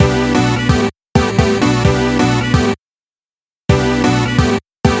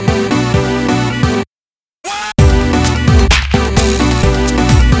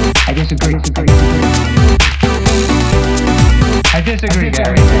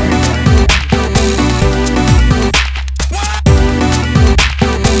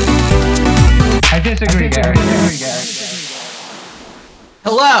I disagree, Gary.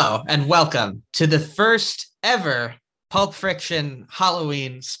 Hello and welcome to the first ever Pulp Friction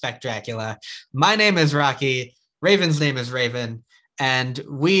Halloween Spectracula. My name is Rocky, Raven's name is Raven, and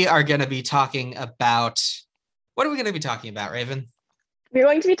we are going to be talking about... What are we going to be talking about, Raven? We're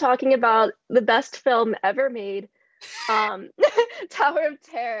going to be talking about the best film ever made, Tower of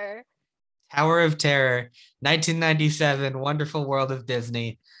Terror. Tower of Terror, 1997, Wonderful World of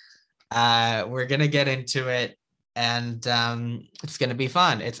Disney. We're going to get into it, and it's going to be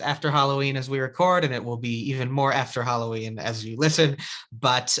fun. It's after Halloween as we record, and it will be even more after Halloween as you listen.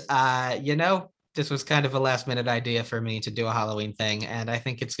 But, this was kind of a last-minute idea for me to do a Halloween thing, and I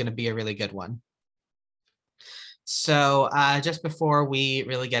think it's going to be a really good one. So just before we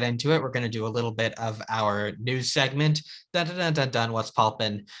really get into it, we're going to do a little bit of our news segment. Dun, dun, dun, dun, dun, what's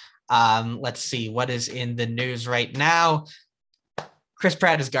pulpin'? Let's see what is in the news right now. Chris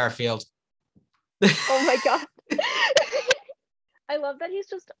Pratt is Garfield. Oh my God. I love that he's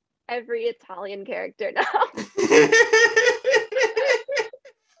just every Italian character now.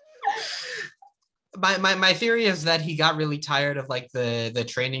 My theory is that he got really tired of like the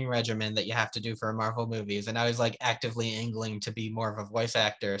training regimen that you have to do for Marvel movies, and now he's like actively angling to be more of a voice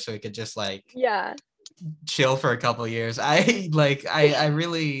actor so he could just like chill for a couple of years.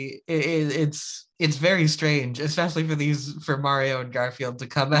 It's very strange, especially for Mario and Garfield to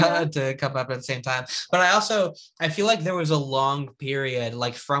come out to come up at the same time. But I feel like there was a long period,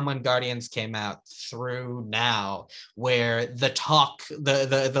 like from when Guardians came out through now, where the talk,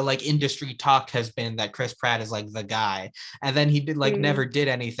 the like industry talk has been that Chris Pratt is like the guy, and then he did never did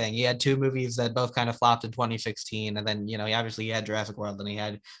anything. He had two movies that both kind of flopped in 2016, and then he obviously he had Jurassic World and he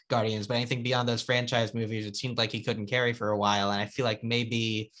had Guardians, but anything beyond those franchise movies, it seemed like he couldn't carry for a while, and I feel like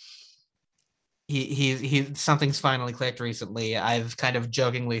maybe he something's finally clicked recently. I've kind of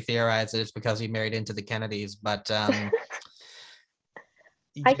jokingly theorized that it's because he married into the Kennedys, but I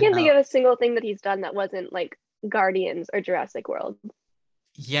can't think of a single thing that he's done that wasn't like Guardians or Jurassic World.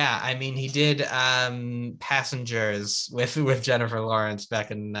 Yeah, I mean, he did Passengers with Jennifer Lawrence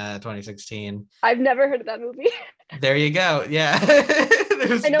back in 2016. I've never heard of that movie. There you go. Yeah.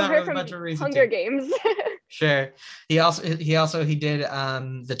 I know her from Hunger Games. Sure. He did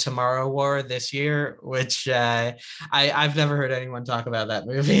the Tomorrow War this year, which I've never heard anyone talk about that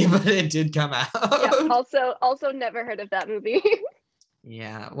movie, but it did come out. Yeah, also never heard of that movie.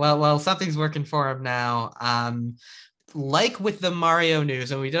 Yeah. Well, something's working for him now. Like with the Mario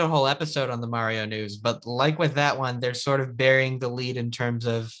news, and we did a whole episode on the Mario news, but like with that one, they're sort of bearing the lead in terms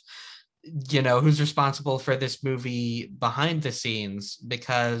of who's responsible for this movie behind the scenes,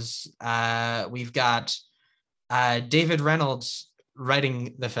 because we've got David Reynolds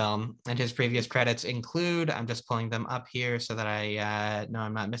writing the film, and his previous credits include, I'm just pulling them up here so that I know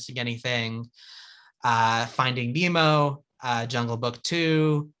I'm not missing anything, Finding Nemo, Jungle Book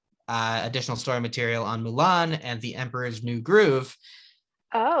 2, additional story material on Mulan, and The Emperor's New Groove.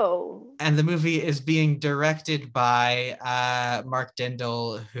 Oh. And the movie is being directed by Mark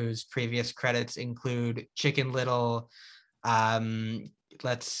Dindal, whose previous credits include Chicken Little,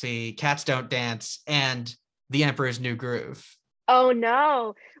 let's see, Cats Don't Dance, and The Emperor's New Groove. Oh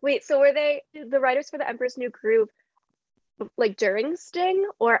no. Wait, so were they the writers for The Emperor's New Groove like during Sting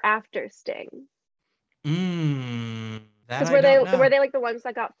or after Sting? Because were they like the ones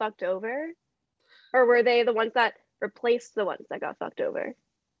that got fucked over? Or were they the ones that replaced the ones that got fucked over?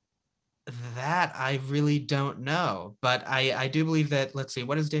 That I really don't know, but I do believe that, let's see,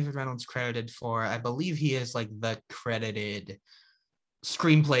 what is David Reynolds credited for? I believe he is like the credited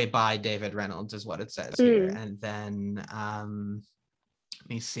screenplay by David Reynolds is what it says here. And then let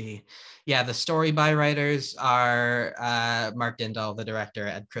me see. Yeah, the story by writers are Mark Dindal, the director,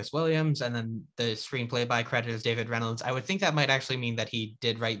 and Chris Williams, and then the screenplay by credit is David Reynolds. I would think that might actually mean that he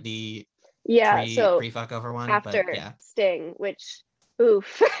did write the pre-fuck over one after but yeah. Sting, which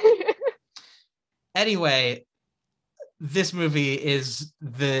oof. Anyway, this movie is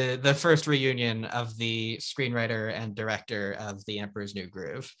the first reunion of the screenwriter and director of The Emperor's New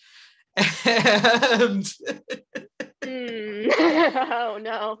Groove. And oh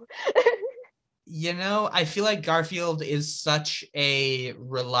no. I feel like Garfield is such a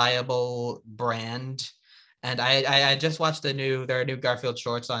reliable brand. And I just watched there are new Garfield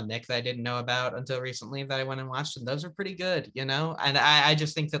shorts on Nick that I didn't know about until recently that I went and watched, and those are pretty good, And I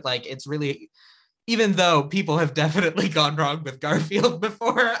just think that like it's really, even though people have definitely gone wrong with Garfield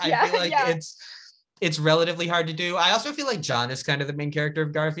before, I feel like it's relatively hard to do. I also feel like John is kind of the main character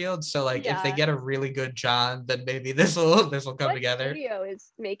of Garfield. So like if they Yeah. get a really good John, then maybe this will come What together. studio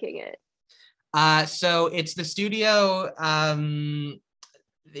is making it? So it's the studio.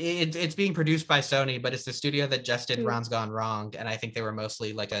 It's being produced by Sony, but it's the studio that just did Ron's Gone Wrong, and I think they were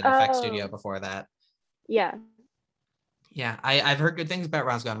mostly like an effects studio before that. Yeah. Yeah, I've heard good things about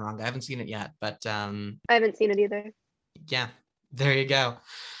Ron's Gone Wrong. I haven't seen it yet, but I haven't seen it either. yeah, there you go.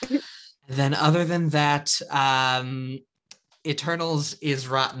 Then other than that, Eternals is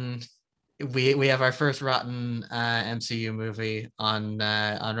rotten. We have our first rotten MCU movie on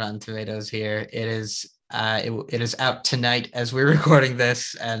Rotten Tomatoes here. It is it is out tonight as we're recording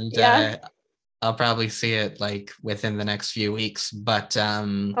this, and I'll probably see it like within the next few weeks. But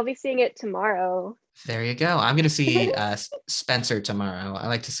I'll be seeing it tomorrow. There you go. I'm gonna see Spencer tomorrow. I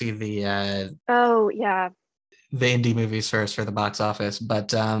like to see the the indie movies first for the box office.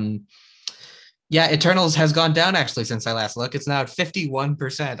 But yeah, Eternals has gone down actually since I last looked. It's now at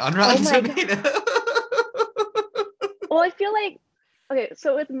 51% on Rotten Tomatoes. Well, I feel like, okay,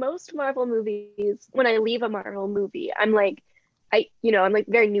 so with most Marvel movies, when I leave a Marvel movie, I'm like, I'm like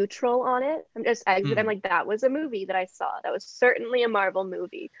very neutral on it. I'm just exit. I'm like, that was a movie that I saw. That was certainly a Marvel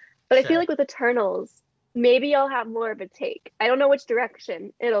movie. But I feel like with Eternals, maybe I'll have more of a take. I don't know which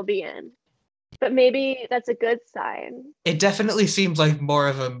direction it'll be in, but maybe that's a good sign. It definitely seems like more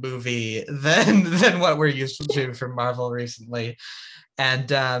of a movie than what we're used to from Marvel recently.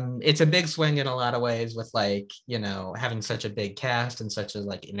 And it's a big swing in a lot of ways with like, having such a big cast and such a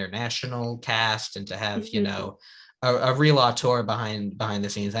like international cast, and to have, a real auteur behind the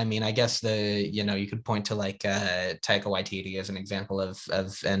scenes. I mean, I guess you could point to like Taika Waititi as an example of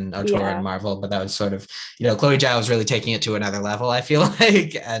an auteur in Marvel, but that was sort of, Chloe Zhao was really taking it to another level, I feel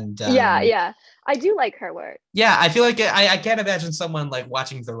like. And yeah. I do like her work. Yeah, I feel like I can't imagine someone like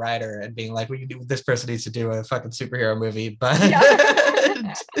watching The Rider and being like, this person needs to do a fucking superhero movie. But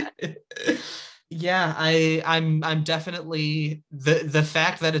yeah, I'm definitely the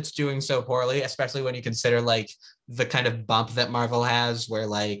fact that it's doing so poorly, especially when you consider like the kind of bump that Marvel has, where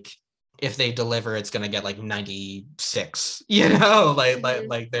like if they deliver, it's gonna get like 96.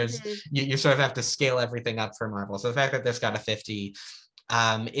 Like there's you sort of have to scale everything up for Marvel. So the fact that this got a 50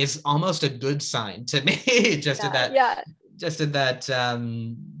 is almost a good sign to me. Just in that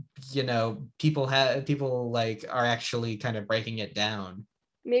people like are actually kind of breaking it down.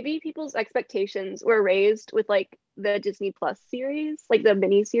 Maybe people's expectations were raised with like the Disney Plus series, like the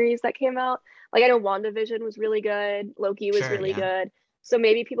mini series that came out. Like I know WandaVision was really good, Loki was really good. So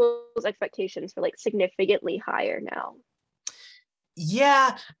maybe people's expectations were like significantly higher now.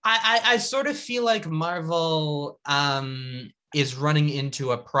 Yeah, I sort of feel like Marvel is running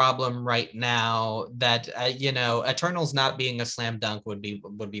into a problem right now that Eternals not being a slam dunk would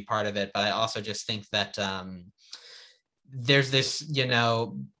be part of it, but I also just think that there's this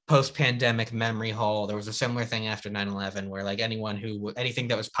post-pandemic memory hole. There was a similar thing after 9/11 where like anything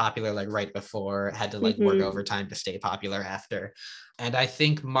that was popular like right before had to like work overtime to stay popular after. And I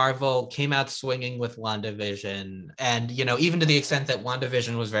think Marvel came out swinging with WandaVision, and even to the extent that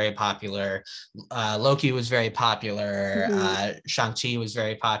WandaVision was very popular, Loki was very popular, Shang-Chi was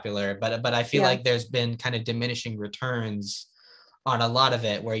very popular, but I feel like there's been kind of diminishing returns on a lot of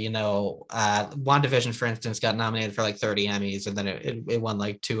it, where WandaVision, for instance, got nominated for like 30 Emmys, and then it won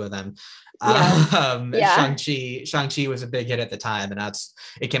like 2 of them. Shang-Chi was a big hit at the time, and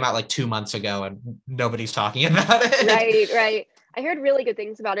it came out like 2 months ago, and nobody's talking about it. Right. I heard really good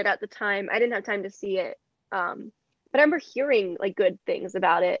things about it at the time. I didn't have time to see it, but I remember hearing like good things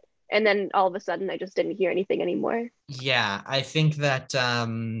about it, and then all of a sudden I just didn't hear anything anymore. Yeah, I think that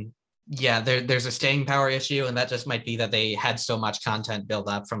there's a staying power issue, and that just might be that they had so much content build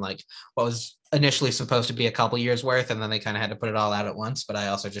up from like what was initially supposed to be a couple years worth, and then they kind of had to put it all out at once. But I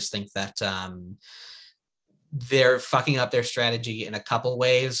also just think that they're fucking up their strategy in a couple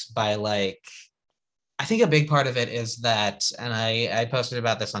ways by like, I think a big part of it is that, and I posted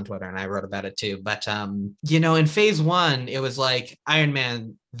about this on Twitter and I wrote about it too, but in phase 1, it was like Iron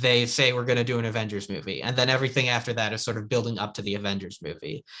Man, they say we're going to do an Avengers movie, and then everything after that is sort of building up to the Avengers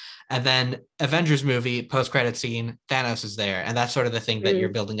movie. And then Avengers movie, post-credit scene, Thanos is there, and that's sort of the thing that you're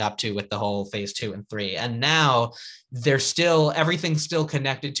building up to with the whole phase 2 and 3. And now everything's still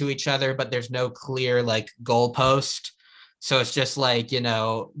connected to each other, but there's no clear like goalpost So it's just like,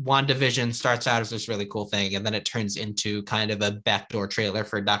 WandaVision starts out as this really cool thing, and then it turns into kind of a backdoor trailer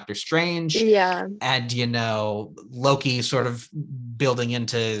for Doctor Strange. Yeah. And, Loki sort of building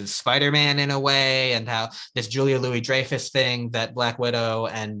into Spider-Man in a way, and how this Julia Louis-Dreyfus thing that Black Widow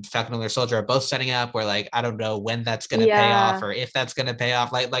and Falcon and Winter Soldier are both setting up, where like, I don't know when that's going to pay off or if that's going to pay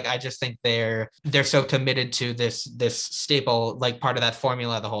off. Like I just think they're so committed to this staple, like part of that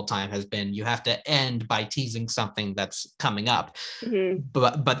formula the whole time has been, you have to end by teasing something that's coming up. Mm-hmm.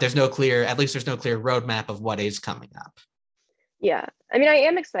 But there's no clear roadmap of what is coming up. Yeah. I mean, I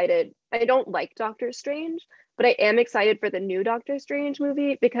am excited. I don't like Doctor Strange, but I am excited for the new Doctor Strange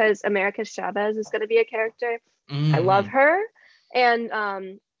movie because America Chavez is going to be a character. I love her. And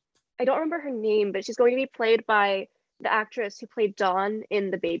I don't remember her name, but she's going to be played by the actress who played Dawn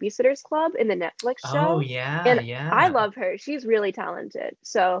in The Babysitter's Club in the Netflix show. Oh, yeah. And yeah. I love her. She's really talented.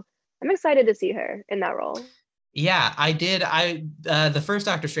 So I'm excited to see her in that role. Yeah, I did. The first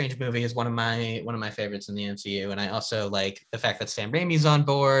Doctor Strange movie is one of my favorites in the MCU, and I also like the fact that Sam Raimi's on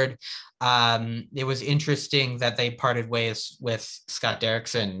board. It was interesting that they parted ways with Scott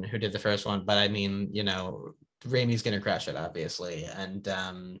Derrickson, who did the first one, but I mean, Raimi's gonna crush it, obviously, and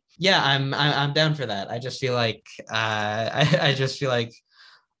I'm down for that. I just feel like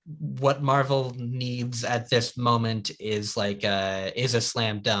what Marvel needs at this moment is is a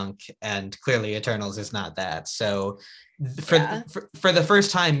slam dunk, and clearly Eternals is not that. So for the first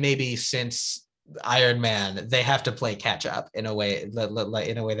time maybe since Iron Man, they have to play catch up in a way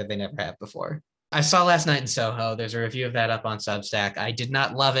that they never have before. I saw Last Night in Soho. There's a review of that up on Substack. I did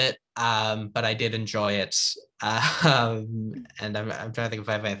not love it, but I did enjoy it. And I'm trying to think if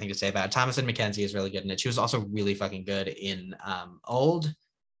I have anything to say about it. Thomasin McKenzie is really good in it. She was also really fucking good in Old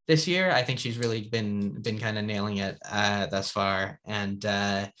this year. I think she's really been kind of nailing it thus far. And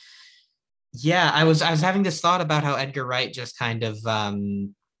I was having this thought about how Edgar Wright just kind of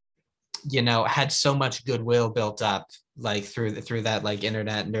had so much goodwill built up like through that like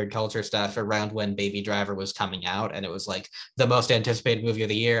internet nerd culture stuff around when Baby Driver was coming out, and it was like the most anticipated movie of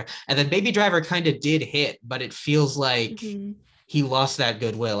the year. And then Baby Driver kind of did hit, but it feels like he lost that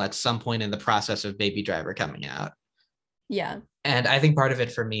goodwill at some point in the process of Baby Driver coming out. Yeah. And I think part of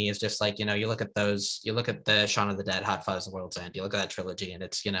it for me is just like, you look at the Shaun of the Dead, Hot Fuzz, The World's End, you look at that trilogy, and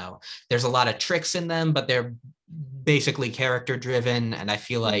it's, there's a lot of tricks in them, but they're basically character driven. And I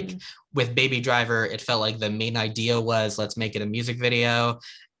feel like with Baby Driver, it felt like the main idea was, let's make it a music video.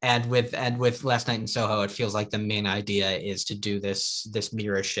 And with Last Night in Soho, it feels like the main idea is to do this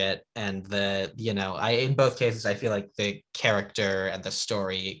mirror shit. And in both cases, I feel like the character and the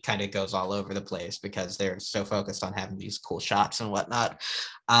story kind of goes all over the place because they're so focused on having these cool shots and whatnot.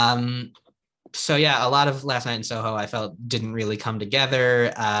 So yeah, a lot of Last Night in Soho I felt didn't really come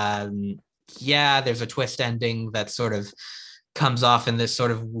together. There's a twist ending that sort of comes off in this sort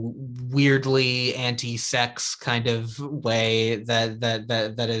of weirdly anti-sex kind of way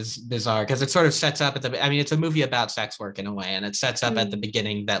that is bizarre, because it sort of sets up it's a movie about sex work in a way, and it sets up at the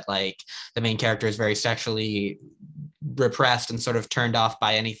beginning that like the main character is very sexually repressed and sort of turned off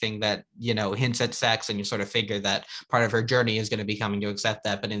by anything that hints at sex, and you sort of figure that part of her journey is going to be coming to accept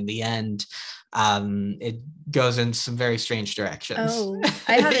that, but in the end it goes in some very strange directions.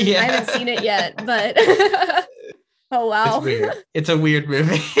 I haven't seen it yet, but oh wow, it's weird. It's a weird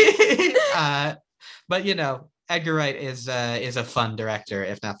movie. But Edgar Wright is a fun director,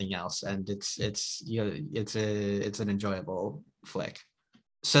 if nothing else, and it's an enjoyable flick.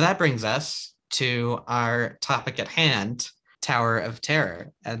 So that brings us to our topic at hand, Tower of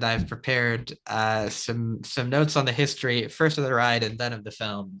Terror, and I've prepared some notes on the history, first of the ride and then of the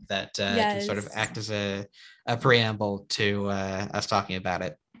film, that can sort of act as a preamble to us talking about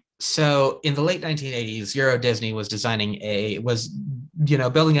it. So in the late 1980s, Euro Disney was building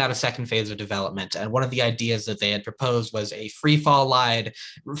out a second phase of development. And one of the ideas that they had proposed was a free fall ride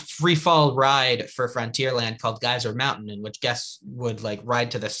for Frontierland called Geyser Mountain, in which guests would like ride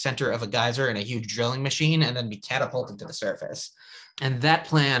to the center of a geyser in a huge drilling machine and then be catapulted to the surface. And that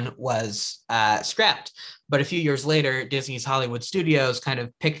plan was scrapped. But a few years later, Disney's Hollywood Studios kind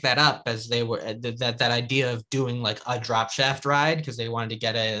of picked that up as they were that idea of doing like a drop shaft ride, because they wanted to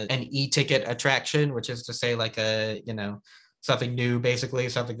get an e-ticket attraction, which is to say like something new, basically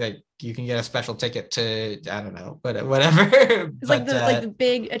something that you can get a special ticket to, I don't know, but whatever. It's like the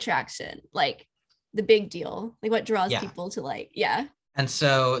big attraction, like the big deal, like what draws people to like, yeah. And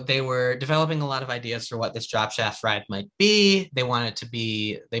so they were developing a lot of ideas for what this drop shaft ride might be. They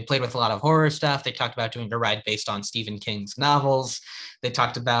played with a lot of horror stuff. They talked about doing a ride based on Stephen King's novels. They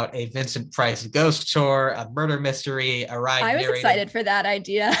talked about a Vincent Price ghost tour, a murder mystery, a ride. I was excited for that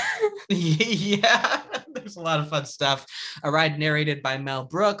idea. Yeah. There's a lot of fun stuff. A ride narrated by Mel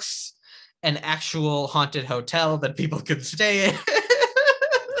Brooks, an actual haunted hotel that people could stay in.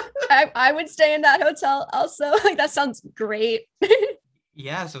 I would stay in that hotel also. Like, that sounds great.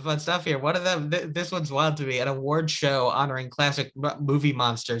 Yeah, some fun stuff here. One of them, this one's wild to me, an award show honoring classic movie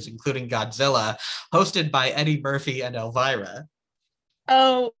monsters, including Godzilla, hosted by Eddie Murphy and Elvira.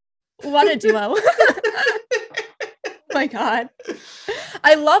 Oh, what a duo. Oh my God.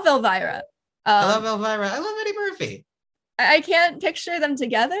 I love Elvira. I love Elvira. I love Eddie Murphy. I can't picture them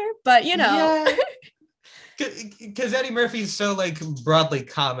together, but you know. Yeah. Because Eddie Murphy's so like broadly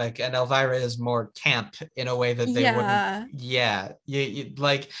comic, and Elvira is more camp in a way that they wouldn't. Yeah, you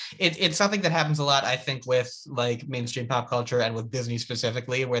like it's something that happens a lot, I think, with like mainstream pop culture and with Disney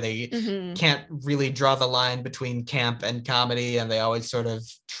specifically, where they can't really draw the line between camp and comedy, and they always sort of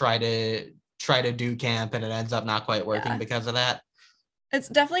try to do camp, and it ends up not quite working because of that. It's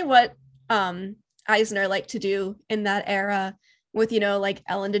definitely what Eisner liked to do in that era, with like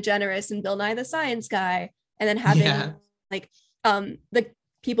Ellen DeGeneres and Bill Nye the Science Guy. And then having like the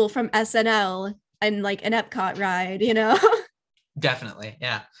people from SNL and like an Epcot ride, Definitely,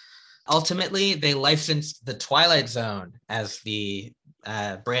 yeah. Ultimately, they licensed the Twilight Zone as the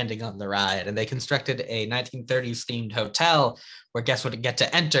branding on the ride, and they constructed a 1930s themed hotel where guests would get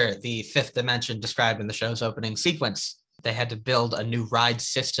to enter the fifth dimension described in the show's opening sequence. They had to build a new ride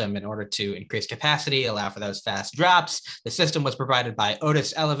system in order to increase capacity, allow for those fast drops. The system was provided by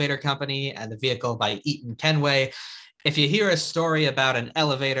Otis Elevator Company and the vehicle by Eaton Kenway. If you hear a story about an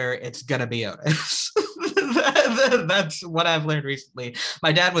elevator, it's going to be Otis. That's what I've learned recently.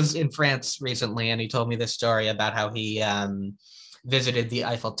 My dad was in France recently, and he told me this story about how he visited the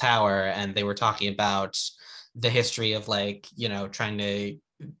Eiffel Tower, and they were talking about the history of like, trying to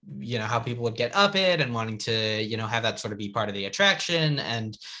how people would get up it and wanting to have that sort of be part of the attraction,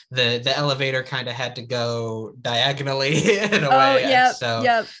 and the elevator kind of had to go diagonally in a way. Yep, so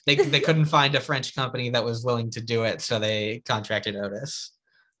yep. they couldn't find a French company that was willing to do it, so they contracted Otis.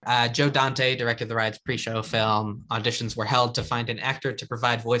 Joe Dante directed the ride's pre-show film. Auditions were held to find an actor to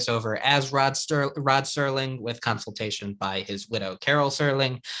provide voiceover as Rod Serling, with consultation by his widow Carol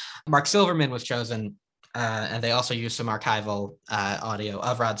Serling. Mark Silverman was chosen, and they also used some archival audio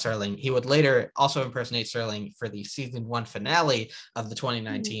of Rod Serling. He would later also impersonate Serling for the season 1 finale of the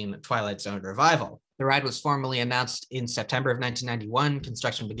 2019 Twilight Zone revival. The ride was formally announced in September of 1991.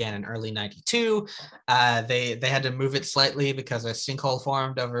 Construction began in early 92. They had to move it slightly because a sinkhole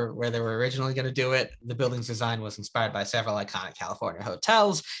formed over where they were originally going to do it. The building's design was inspired by several iconic California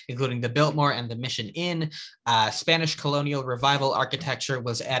hotels, including the Biltmore and the Mission Inn. Spanish colonial revival architecture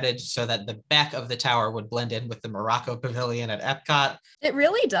was added so that the back of the tower would blend in with the Morocco Pavilion at Epcot. It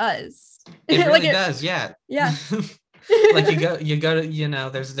really does. It really does, yeah. Yeah. Like you go to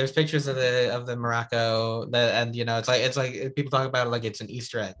there's pictures of the Morocco and it's like people talk about it like it's an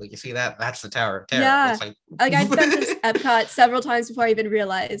Easter egg. Like, you see that's the Tower of Terror. Yeah. It's like I've been to Epcot several times before I even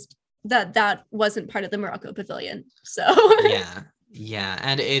realized that wasn't part of the Morocco Pavilion. So yeah,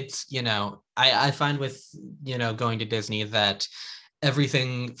 and it's I find with going to Disney that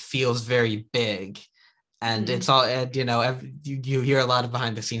everything feels very big. And it's all, you hear a lot of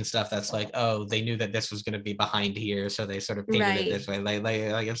behind the scenes stuff that's like, oh, they knew that this was going to be behind here, so they sort of painted it this way.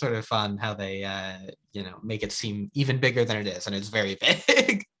 Like it's sort of fun how they, make it seem even bigger than it is, and it's very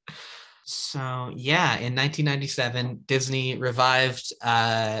big. So yeah, in 1997, Disney revived,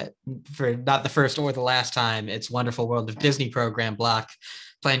 for not the first or the last time, its Wonderful World of Disney program block,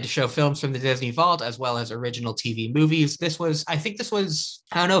 planning to show films from the Disney Vault as well as original TV movies. I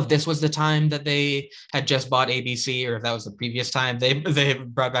don't know if this was the time that they had just bought ABC or if that was the previous time they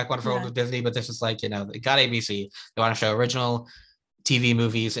brought back Wonderful World of Disney, but this was like, they got ABC. They want to show original TV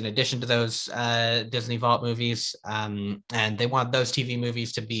movies in addition to those Disney Vault movies. And they want those TV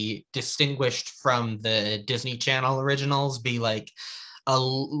movies to be distinguished from the Disney Channel originals, be like a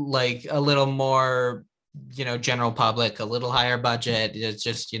little more general public, a little higher budget. It's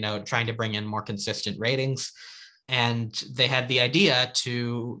just, trying to bring in more consistent ratings. And they had the idea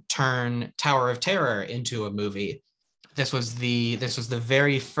to turn Tower of Terror into a movie. This was the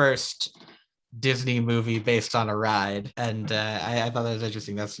very first Disney movie based on a ride. And I thought that was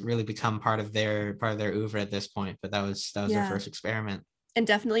interesting. That's really become part of their oeuvre at this point, but that was their first experiment. And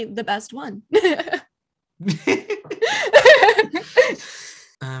definitely the best one.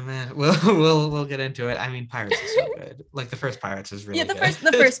 Oh man, we'll get into it. I mean, Pirates is so good. Like the first Pirates is really good.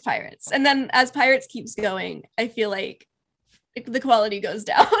 The first Pirates, and then as Pirates keeps going, I feel like the quality goes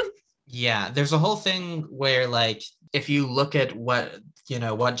down. Yeah, there's a whole thing where like if you look at what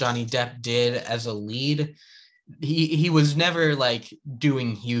Johnny Depp did as a lead, he was never like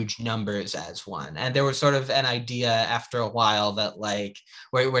doing huge numbers as one, and there was sort of an idea after a while that like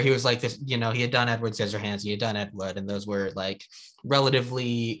where he was like this, you know, he had done Edward Scissorhands, he had done Ed Wood, and those were like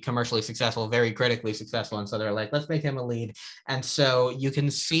relatively commercially successful, very critically successful, and so they're like, let's make him a lead. And so you can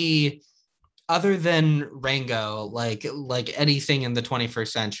see, other than Rango, like anything in the 21st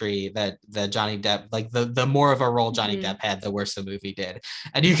century that Johnny Depp, like the more of a role Johnny Depp had, the worse the movie did.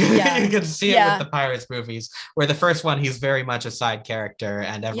 And you can you can see it with the Pirates movies, where the first one he's very much a side character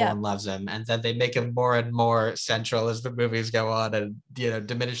and everyone loves him, and then they make him more and more central as the movies go on, and you know,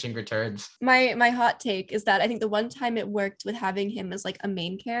 diminishing returns. My hot take is that I think the one time it worked with having him as like a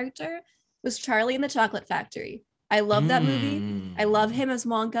main character was Charlie and the Chocolate Factory. I love that movie. I love him as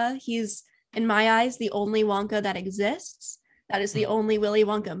Wonka. He's, in my eyes, the only Wonka that exists. That is the only Willy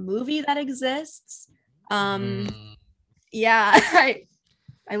Wonka movie that exists. Yeah,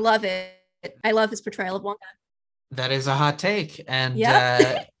 I love it. I love his portrayal of Wonka. That is a hot take, and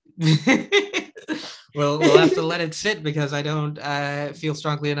we'll have to let it sit, because I don't feel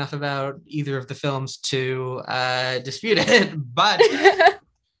strongly enough about either of the films to dispute it. But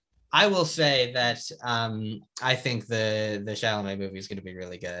I will say that I think the Chalamet movie is going to be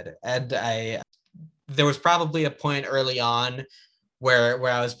really good, and there was probably a point early on where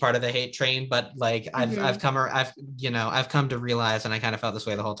I was part of the hate train, but like I've come to realize, and I kind of felt this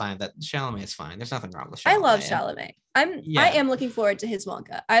way the whole time, that Chalamet is fine. There's nothing wrong with Chalamet. I love Chalamet. I am looking forward to his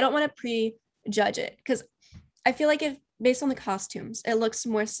Wonka. I don't want to prejudge it, because I feel like, if based on the costumes, it looks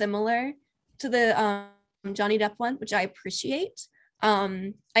more similar to the Johnny Depp one, which I appreciate.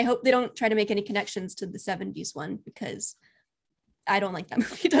 I hope they don't try to make any connections to the 70s one, because I don't like that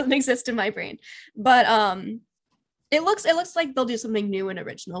movie. It doesn't exist in my brain. But it looks like they'll do something new and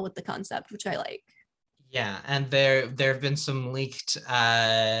original with the concept, which I like. Yeah, and there have been some leaked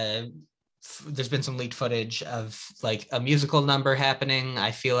there's been some leaked footage of like a musical number happening.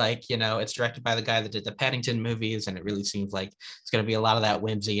 I feel like, you know, it's directed by the guy that did the Paddington movies, and it really seems like it's going to be a lot of that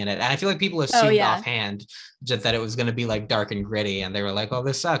whimsy in it. And I feel like people assumed offhand just that it was going to be like dark and gritty, and they were like, "Oh,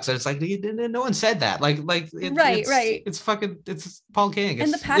 this sucks." And it's like, no one said that. It's Paul King.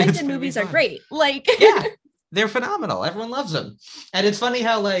 And the Paddington movies are great. Like, yeah, they're phenomenal. Everyone loves them. And it's funny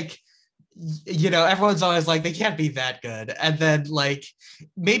how, like, you know, everyone's always like, they can't be that good, and then like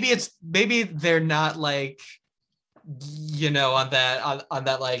maybe they're not like, you know, on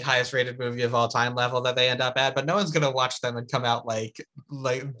that like highest rated movie of all time level that they end up at, but no one's gonna watch them and come out like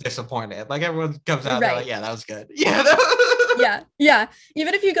disappointed. Like, everyone comes out they're like, yeah, that was good. Yeah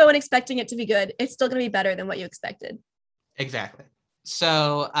Even if you go in expecting it to be good, it's still gonna be better than what you expected. Exactly.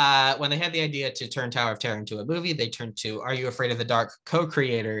 So when they had the idea to turn Tower of Terror into a movie, they turned to Are You Afraid of the Dark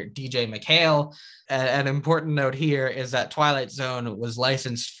co-creator DJ McHale. An important note here is that Twilight Zone was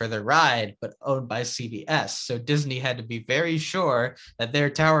licensed for the ride, but owned by CBS. So Disney had to be very sure that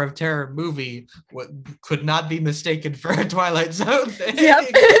their Tower of Terror movie could not be mistaken for a Twilight Zone thing. Yep.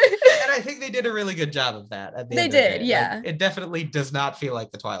 And I think they did a really good job of that. They did, yeah. Like, it definitely does not feel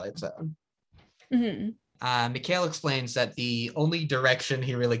like the Twilight Zone. Mm-hmm. McHale explains that the only direction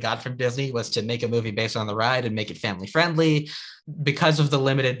he really got from Disney was to make a movie based on the ride and make it family friendly. Because of the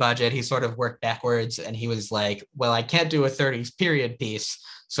limited budget, he sort of worked backwards, and he was like, well, I can't do a 30s period piece,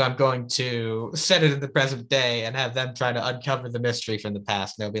 so I'm going to set it in the present day and have them try to uncover the mystery from the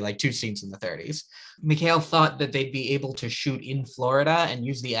past. There'll be like 2 scenes in the 30s. McHale thought that they'd be able to shoot in Florida and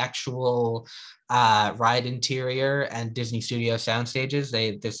use the actual ride interior and Disney Studio sound stages.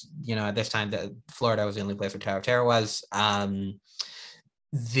 At this time, Florida was the only place where Tower of Terror was.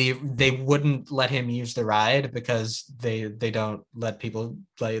 They wouldn't let him use the ride because they don't let people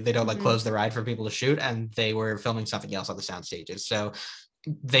close the ride for people to shoot, and they were filming something else on the sound stages. So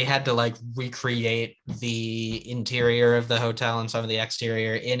they had to like recreate the interior of the hotel and some of the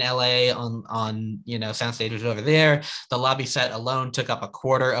exterior in LA on sound stages over there. The lobby set alone took up a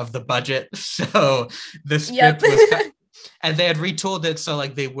quarter of the budget. So the script was and they had retooled it so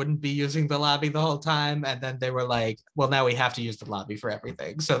like they wouldn't be using the lobby the whole time. And then they were like, well, now we have to use the lobby for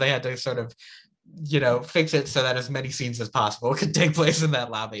everything. So they had to sort of, fix it so that as many scenes as possible could take place in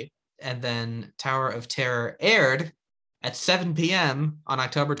that lobby. And then Tower of Terror aired at 7 p.m. on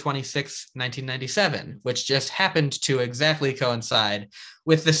October 26, 1997, which just happened to exactly coincide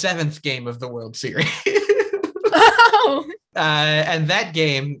with the 7th game of the World Series. Oh! And that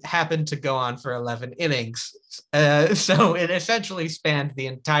game happened to go on for 11 innings. So it essentially spanned the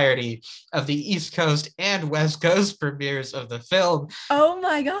entirety of the East Coast and West Coast premieres of the film. Oh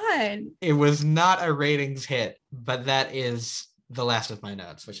my God. It was not a ratings hit, but that is the last of my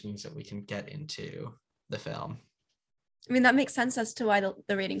notes, which means that we can get into the film. I mean, that makes sense as to why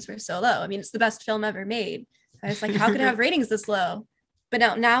the ratings were so low. I mean, it's the best film ever made. I was like, how could it have ratings this low?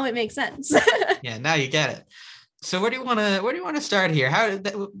 But now it makes sense. Yeah, now you get it. So where do you want to start here?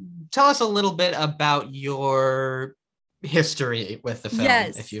 Tell us a little bit about your history with the film,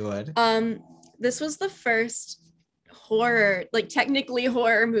 Yes. if you would. This was the first horror, like technically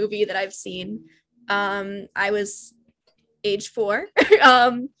horror movie that I've seen. I was age 4.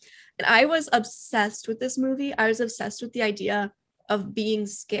 And I was obsessed with this movie. I was obsessed with the idea of being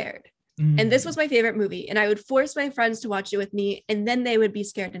scared. And this was my favorite movie. And I would force my friends to watch it with me, and then they would be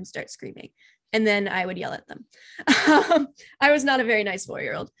scared and start screaming. And then I would yell at them. I was not a very nice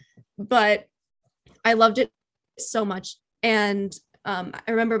 4-year-old, but I loved it so much. And I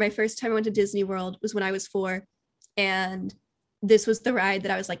remember my first time I went to Disney World was when I was 4. And this was the ride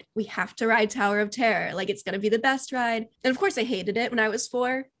that I was like, we have to ride Tower of Terror. Like, it's going to be the best ride. And of course, I hated it when I was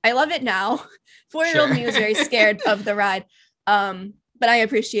 4. I love it now. 4-year-old Sure. me was very scared of the ride. But I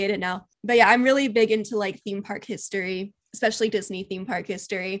appreciate it now. But yeah, I'm really big into like theme park history, especially Disney theme park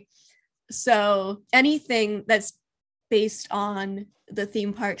history. So anything that's based on the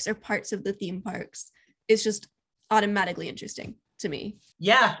theme parks or parts of the theme parks is just automatically interesting to me.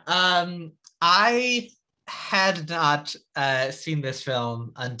 Yeah, I had not seen this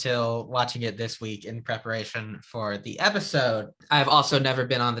film until watching it this week in preparation for the episode. I've also never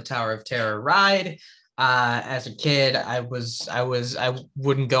been on the Tower of Terror ride. As a kid, I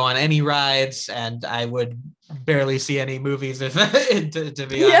wouldn't go on any rides, and I would barely see any movies. If to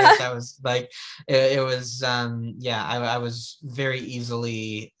be honest, I was like, it was I was very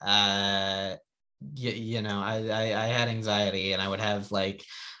easily I had anxiety, and I would have like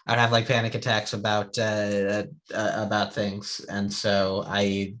panic attacks about things, and so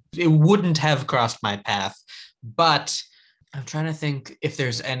it wouldn't have crossed my path, but I'm trying to think if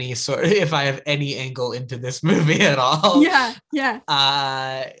there's if I have any angle into this movie at all. Yeah.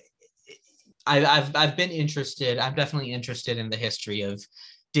 I've been interested. I'm definitely interested in the history of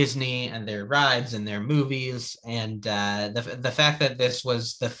Disney and their rides and their movies, and the fact that this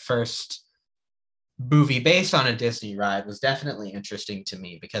was the first movie based on a Disney ride was definitely interesting to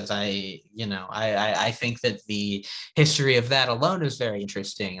me, because I think that the history of that alone is very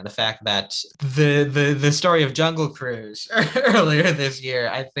interesting, and the fact that the story of Jungle Cruise earlier this year,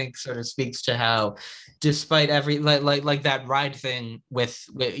 I think, sort of speaks to how, despite every like that ride thing with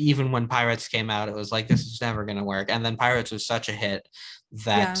even when Pirates came out, it was like, this is never going to work, and then Pirates was such a hit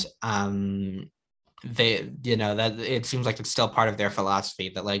that that it seems like it's still part of their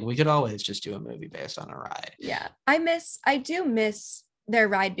philosophy that like we could always just do a movie based on a ride. Yeah, I do miss their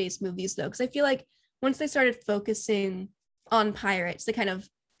ride-based movies though, because I feel like once they started focusing on pirates, they kind of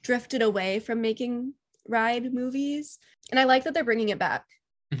drifted away from making ride movies. And I like that they're bringing it back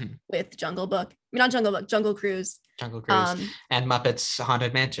with Jungle Book. I mean, not Jungle Book, Jungle Cruise. Jungle Cruise and Muppets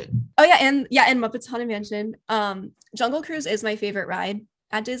Haunted Mansion. Oh yeah, and Muppets Haunted Mansion. Jungle Cruise is my favorite ride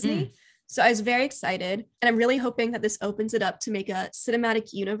at Disney. So I was very excited, and I'm really hoping that this opens it up to make a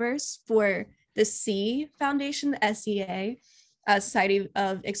cinematic universe for the SEA Foundation, the SEA, Society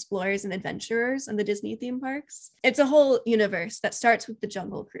of Explorers and Adventurers, and the Disney theme parks. It's a whole universe that starts with the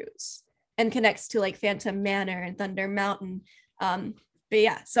Jungle Cruise and connects to like Phantom Manor and Thunder Mountain. But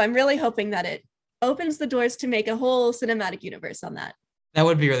yeah, so I'm really hoping that it opens the doors to make a whole cinematic universe on that. That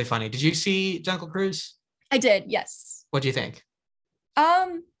would be really funny. Did you see Jungle Cruise? I did, yes. What do you think?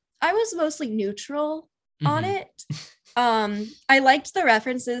 I was mostly neutral on it. I liked the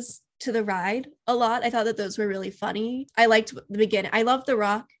references to the ride a lot. I thought that those were really funny. I liked the beginning. I loved The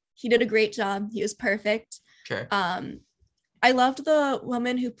Rock. He did a great job. He was perfect. Sure. I loved the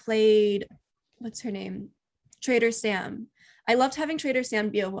woman who played, what's her name? Trader Sam. I loved having Trader Sam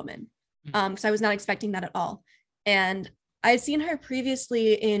be a woman, because I was not expecting that at all. And I had seen her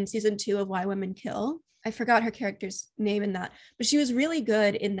previously in season 2 of Why Women Kill. I forgot her character's name in that, but she was really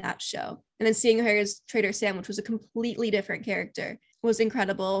good in that show. And then seeing her as Trader Sam, which was a completely different character, was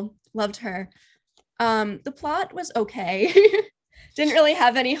incredible. Loved her. The plot was okay. Didn't really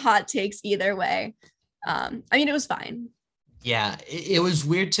have any hot takes either way. I mean, it was fine. Yeah, it was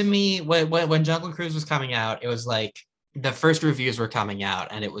weird to me when Jungle Cruise was coming out. It was like the first reviews were coming out,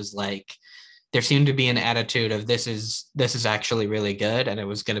 and it was like there seemed to be an attitude of this is actually really good, and it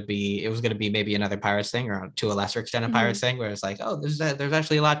was gonna be maybe another Pirates thing, or to a lesser extent a Pirates thing, where it's like, oh, there's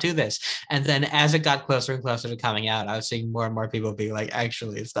actually a lot to this. And then as it got closer and closer to coming out, I was seeing more and more people being like,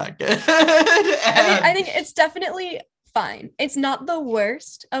 actually, it's not good. I think it's definitely fine. It's not the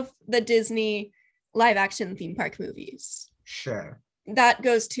worst of the Disney live action theme park movies. Sure. That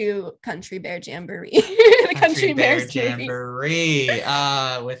goes to Country Bear Jamboree. The Country Bear Jamboree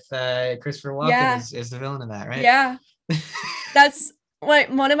with Christopher Walken is the villain of that, right? Yeah. That's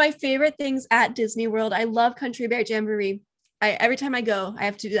one of my favorite things at Disney World. I love Country Bear Jamboree. Every time I go, I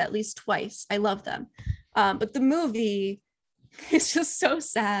have to do that at least twice. I love them. But the movie is just so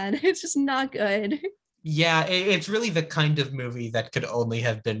sad. It's just not good. Yeah, it's really the kind of movie that could only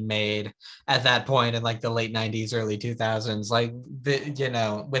have been made at that point in like the late 90s, early 2000s. Like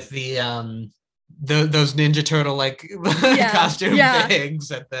with those Ninja Turtle like costume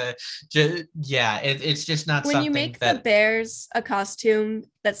things at it's just not when something you make that the bears a costume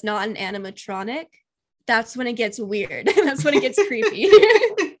that's not an animatronic, that's when it gets weird. That's when it gets creepy.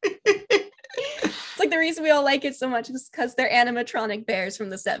 It's like the reason we all like it so much is because they're animatronic bears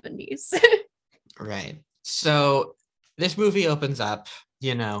from the 70s. Right. So this movie opens up,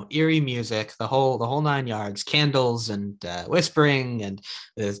 eerie music, the whole 9 yards, candles and whispering, and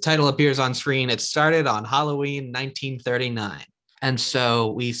the title appears on screen. It started on Halloween 1939. And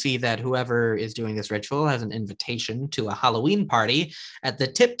so we see that whoever is doing this ritual has an invitation to a Halloween party at the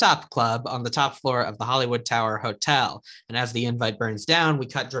Tip Top Club on the top floor of the Hollywood Tower Hotel. And as the invite burns down, we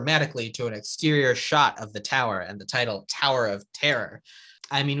cut dramatically to an exterior shot of the tower and the title Tower of Terror.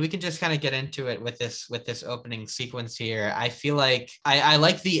 I mean, we can just kind of get into it with this opening sequence here. I feel like I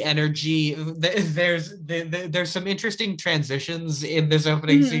like the energy. There's some interesting transitions in this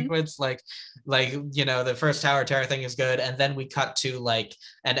opening sequence. Like the first Tower Terror thing is good, and then we cut to like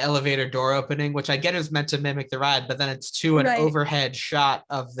an elevator door opening, which I get is meant to mimic the ride, but then it's to an overhead shot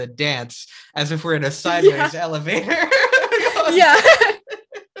of the dance, as if we're in a sideways elevator. Yeah,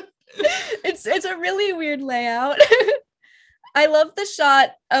 it's a really weird layout. I love the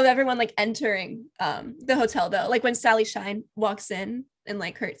shot of everyone like entering the hotel though. Like when Sally Shine walks in and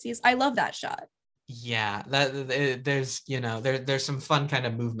like curtsies. I love that shot. Yeah, there's some fun kind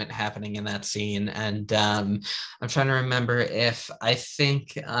of movement happening in that scene, and I'm trying to remember if I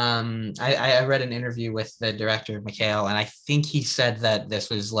think I read an interview with the director McHale, and I think he said that this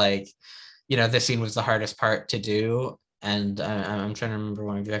was like, this scene was the hardest part to do, and I'm trying to remember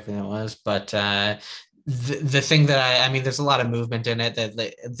what exactly that was, but the thing that I mean, there's a lot of movement in it.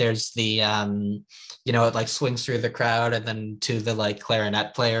 That there's the it like swings through the crowd and then to the like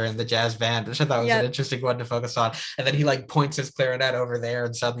clarinet player in the jazz band, which I thought was an interesting one to focus on. And then he like points his clarinet over there,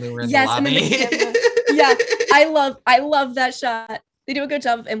 and suddenly we're in the lobby. Yeah, I love that shot. They do a good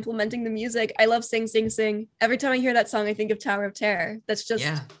job of implementing the music. I love Sing Sing Sing. Every time I hear that song, I think of Tower of Terror. That's just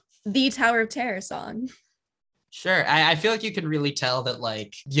the Tower of Terror song. Sure. I feel like you can really tell that,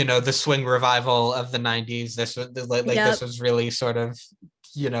 like, the swing revival of the 90s, this was this was really sort of,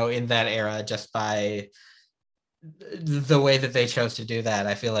 in that era, just by the way that they chose to do that.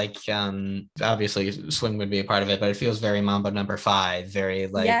 I feel like obviously swing would be a part of it, but it feels very Mambo Number 5, very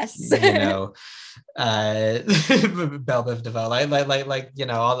like Belle Biv DeVoe, like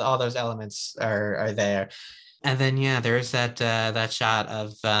all those elements are there. And then there's that shot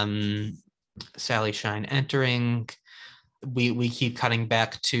of Sally Shine entering. We keep cutting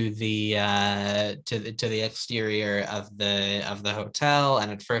back to the exterior of the hotel,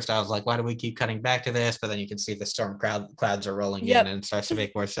 and at first I was like, why do we keep cutting back to this? But then you can see the storm clouds are rolling in, and it starts to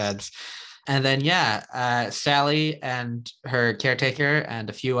make more sense. And then Sally and her caretaker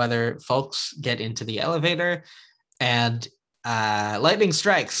and a few other folks get into the elevator, and lightning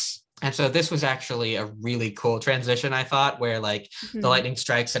strikes. And so this was actually a really cool transition, I thought, where like the lightning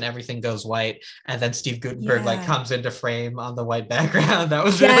strikes and everything goes white, and then Steve Guttenberg like comes into frame on the white background. That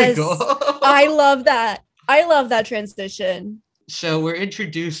was really cool. I love that. I love that transition. So we're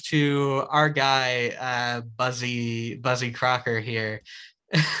introduced to our guy, Buzzy Crocker here,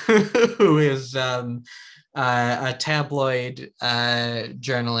 who is a tabloid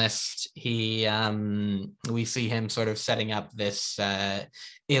journalist. We see him sort of setting up this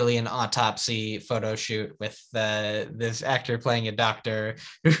alien autopsy photo shoot with this actor playing a doctor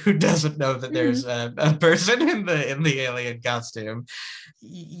who doesn't know that there's a person in the alien costume.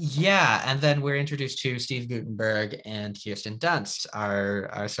 And then we're introduced to Steve Guttenberg and Kirsten Dunst,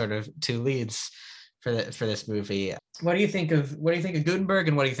 our sort of two leads for this movie. What do you think of Guttenberg,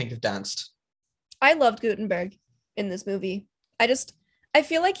 and what do you think of Dunst? I loved Guttenberg in this movie. I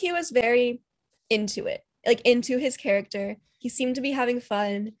feel like he was very into it, like into his character. He seemed to be having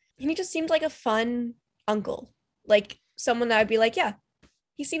fun, and he just seemed like a fun uncle, like someone that I'd be like, yeah,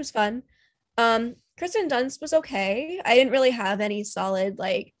 he seems fun. Kirsten Dunst was okay. I didn't really have any solid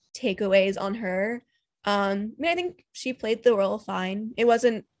like takeaways on her. I think she played the role fine. It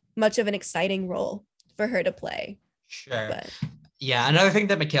wasn't much of an exciting role for her to play. Sure. But Yeah, another thing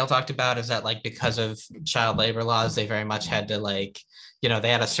that Mikhail talked about is that like because of child labor laws, they very much had to like, they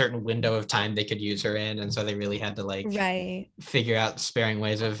had a certain window of time they could use her in, and so they really had to like Right. figure out sparing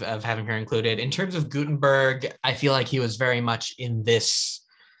ways of having her included. In terms of Gutenberg, I feel like he was very much in this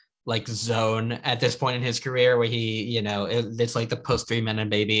like zone at this point in his career where he, it's like the post Three Men and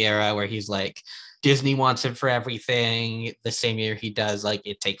Baby era where he's like Disney wants him for everything. The same year he does like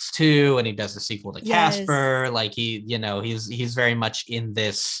It Takes Two, and he does the sequel to Yes. Casper. Like he's very much in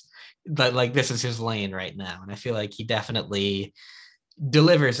this, but like this is his lane right now, and I feel like he definitely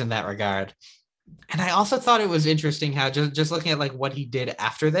delivers in that regard. And I also thought it was interesting how just looking at like what he did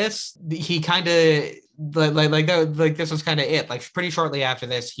after this, he kind of like this was kind of it. Like pretty shortly after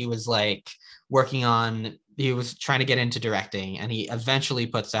this, he was like he was trying to get into directing, and he eventually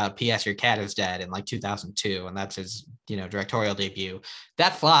puts out P.S. Your Cat is Dead in like 2002, and that's his directorial debut.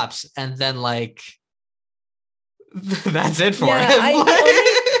 That flops, and then like that's it for him. The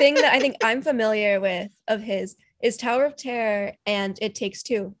only thing that I think I'm familiar with of his is Tower of Terror and It Takes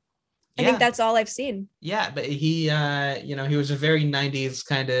Two. I think that's all I've seen. Yeah, but he he was a very 90s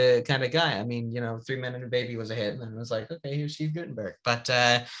kind of guy. I mean, Three Men and a Baby was a hit, and then it was like, okay, here's Steve Gutenberg. But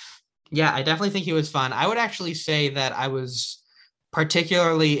yeah, I definitely think he was fun. I would actually say that I was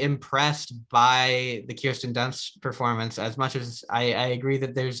particularly impressed by the Kirsten Dunst performance, as much as I agree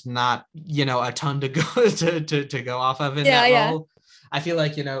that there's not, a ton to go to go off of in that role. I feel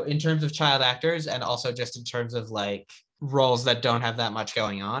like, in terms of child actors, and also just in terms of like roles that don't have that much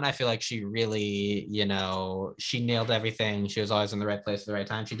going on, I feel like she really, she nailed everything. She was always in the right place at the right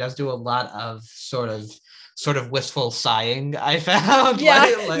time. She does do a lot of sort of wistful sighing, I found.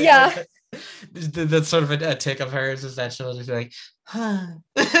 That's sort of a tick of hers, is that she'll just be like, huh.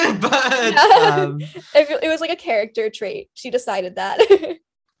 But it was like a character trait. She decided that.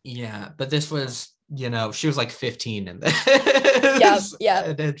 Yeah, but this was, she was like 15 in this. Yeah.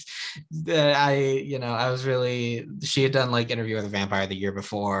 And it's, I was really, she had done like Interview with a Vampire the year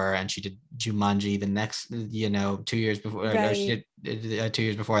before, and she did Jumanji the next, 2 years before. Right. No, she did 2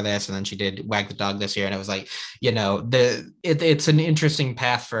 years before this, and then she did Wag the Dog this year, and it was like, it's an interesting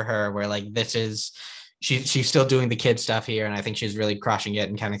path for her where like this is. She's still doing the kid stuff here, and I think she's really crushing it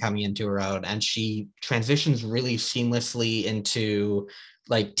and kind of coming into her own. And she transitions really seamlessly into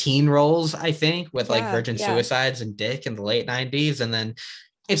like teen roles, I think, with like Virgin Suicides and Dick in the late 90s. And then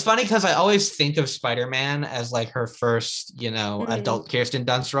it's funny because I always think of Spider-Man as like her first, adult Kirsten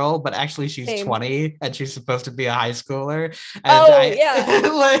Dunst role, but actually she's 20 and she's supposed to be a high schooler. And well, I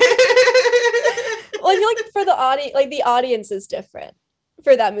feel like for the audience, like the audience is different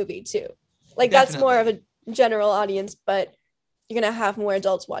for that movie too. Like Definitely. That's more of a general audience, but you're gonna have more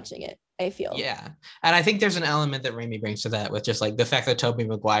adults watching it, I feel. Yeah. And I think there's an element that Raimi brings to that with just like the fact that Tobey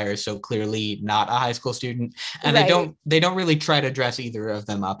Maguire is so clearly not a high school student, and they don't really try to dress either of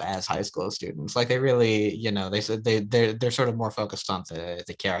them up as high school students. Like they really, they said they're sort of more focused on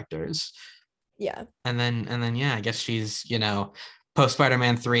the characters. Yeah. And then I guess she's, post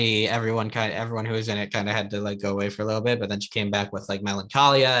Spider-Man 3, everyone who was in it kind of had to like go away for a little bit, but then she came back with like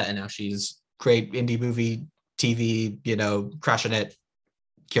Melancholia, and now she's great indie movie TV, crushing it.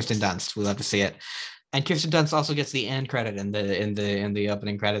 Kirsten Dunst, we love to see it. And Kirsten Dunst also gets the "and" credit in the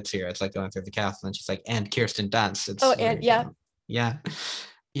opening credits here. It's like going through the cast, and then she's like, "and Kirsten Dunst."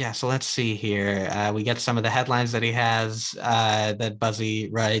 Yeah. So let's see here. We get some of the headlines that he has that Buzzy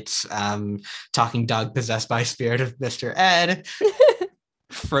writes. Talking dog possessed by spirit of Mr. Ed.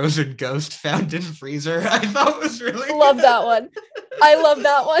 Frozen ghost found in freezer. I thought was really love good. That one. I love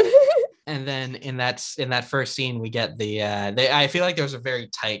that one. And then in that first scene, we get I feel like there was a very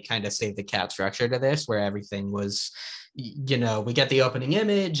tight kind of Save the Cat structure to this, where everything was, we get the opening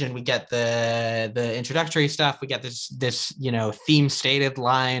image, and we get the introductory stuff. We get this theme stated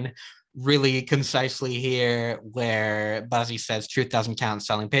line really concisely here, where Buzzy says truth doesn't count,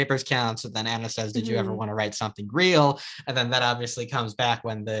 selling papers counts, and then Anna says, did you ever want to write something real? And then that obviously comes back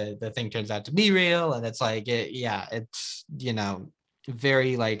when the thing turns out to be real, and it's like it's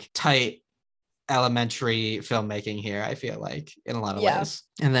very like tight elementary filmmaking here, I feel like, in a lot of ways.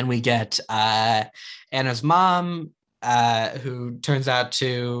 And then we get Anna's mom, who turns out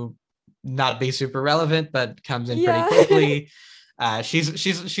to not be super relevant, but comes in pretty quickly.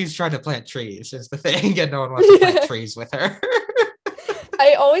 She's trying to plant trees is the thing, and no one wants to plant trees with her.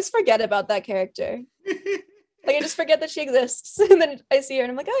 I always forget about that character. Like I just forget that she exists, and then I see her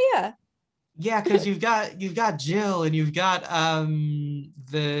and I'm like, oh yeah. Yeah, because you've got Jill, and you've got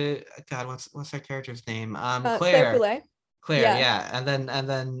what's that character's name? Claire. Claire Boulay. Claire, yeah. And then,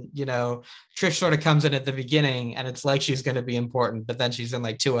 Trish sort of comes in at the beginning and it's like she's gonna be important, but then she's in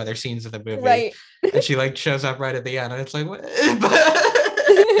like 2 other scenes of the movie. Right. And she like shows up right at the end and it's like, what?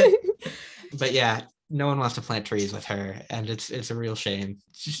 But yeah, no one wants to plant trees with her, and it's a real shame.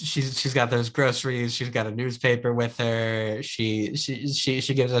 She's got those groceries. She's got a newspaper with her. She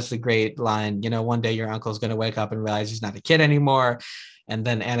gives us the great line. One day your uncle's gonna wake up and realize he's not a kid anymore, and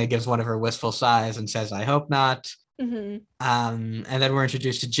then Anna gives one of her wistful sighs and says, "I hope not." Mm-hmm. And then we're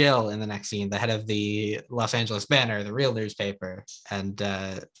introduced to Jill in the next scene, the head of the Los Angeles Banner, the real newspaper, and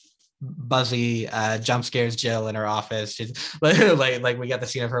Buzzy jump scares Jill in her office. She's like we got the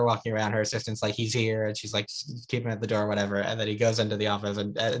scene of her walking around, her assistant's like, he's here, and she's like keeping at the door or whatever, and then he goes into the office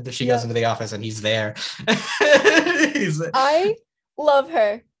and she goes into the office and he's there. I love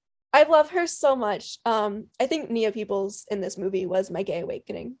her. I love her so much. I think Nia Peoples in this movie was my gay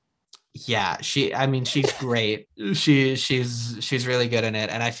awakening. Yeah, she's great. She's really good in it,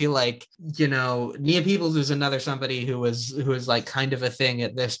 and I feel like Nia Peoples is another somebody who was like kind of a thing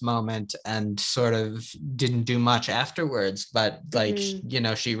at this moment and sort of didn't do much afterwards, but like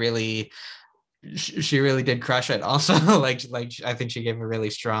she really did crush it. Also, like I think she gave a really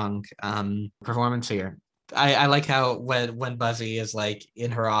strong performance here. I like how when Buzzy is like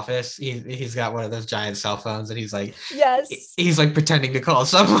in her office, he's got one of those giant cell phones and he's like, yes, he's like pretending to call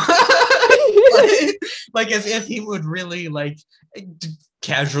someone. like as if he would really like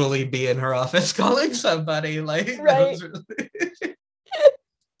casually be in her office calling somebody. Like right. It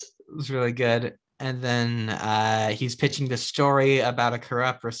was really good. And then he's pitching this story about a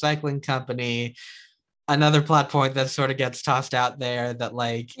corrupt recycling company. Another plot point that sort of gets tossed out there, that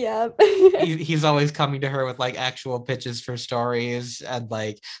like he's always coming to her with like actual pitches for stories, and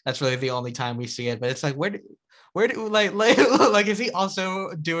like that's really the only time we see it. But it's like, where do like is he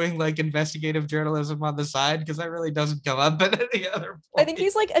also doing like investigative journalism on the side? Because that really doesn't come up at any other point. I think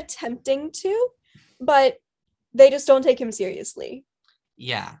he's like attempting to, but they just don't take him seriously.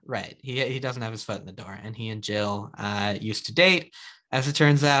 Yeah, right. He doesn't have his foot in the door, and he and Jill used to date. As it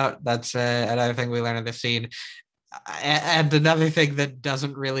turns out, that's another thing we learn in this scene. And another thing that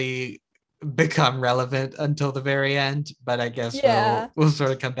doesn't really become relevant until the very end, but I guess we'll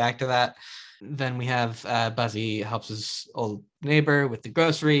sort of come back to that. Then we have Buzzy helps his old neighbor with the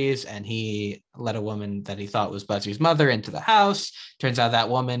groceries, and he let a woman that he thought was Buzzy's mother into the house. Turns out that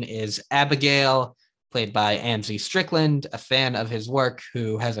woman is Abigail, played by Anzie Strickland, a fan of his work,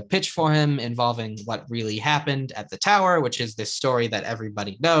 who has a pitch for him involving what really happened at the tower, which is this story that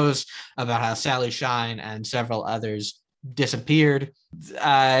everybody knows about how Sally Shine and several others disappeared.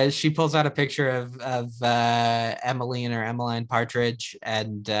 She pulls out a picture of Emmeline or Emmeline Partridge,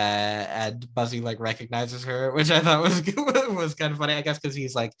 and Buzzy like recognizes her, which I thought was kind of funny. I guess because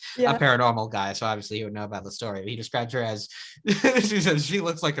he's like a paranormal guy, so obviously he would know about the story. He describes her as she says she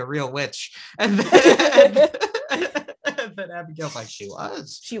looks like a real witch, and then, and then Abigail's like, she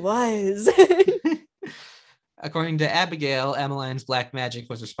was. According to Abigail, Emmeline's black magic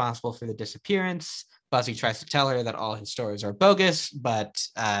was responsible for the disappearance. Buzzy tries to tell her that all his stories are bogus, but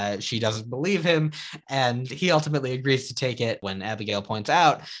she doesn't believe him, and he ultimately agrees to take it when Abigail points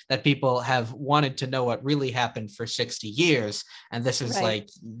out that people have wanted to know what really happened for 60 years, and this is like,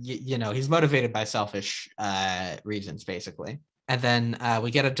 he's motivated by selfish reasons, basically. And then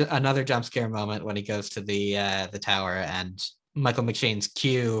we get another jump scare moment when he goes to the tower, and Michael McShane's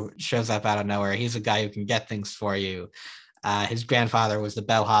Q shows up out of nowhere. He's a guy who can get things for you. His grandfather was the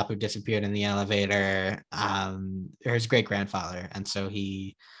bellhop who disappeared in the elevator, or his great-grandfather, and so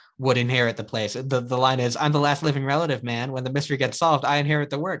he would inherit the place. The line is, "I'm the last living relative, man. When the mystery gets solved, I inherit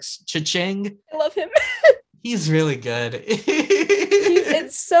the works." Cha-ching! I love him. He's really good.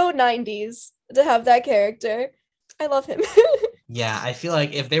 It's so 90s to have that character. I love him. Yeah, I feel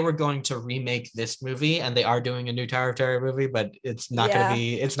like if they were going to remake this movie, and they are doing a new Tower of Terror movie, but it's not gonna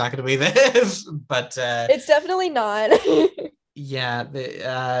be this. But it's definitely not. Yeah,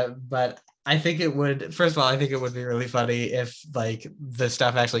 but I think it would. First of all, I think it would be really funny if like the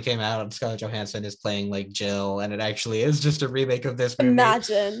stuff actually came out and Scarlett Johansson is playing like Jill, and it actually is just a remake of this movie.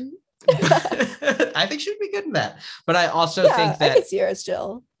 Imagine. I think she'd be good in that. But I also think that I could see her as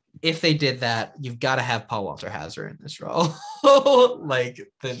Jill. If they did that, you've got to have Paul Walter Hauser in this role.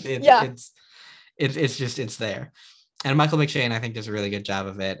 It's there. And Michael McShane, I think, does a really good job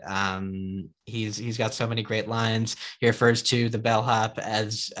of it. He's got so many great lines. He refers to the bellhop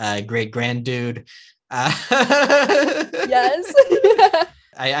as great grand dude. Yes.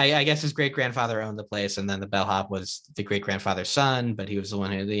 I guess his great grandfather owned the place, and then the bellhop was the great grandfather's son, but he was the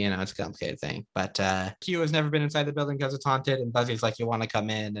one who, it's a complicated thing. But Q has never been inside the building because it's haunted, and Buzzy's like, "You want to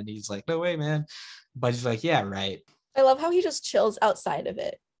come in?" And he's like, "No way, man." Buzzy's like, "Yeah, right." I love how he just chills outside of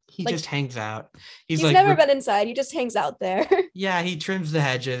it. He Like, just hangs out. He's Like, never been inside. He just hangs out there. yeah, he trims the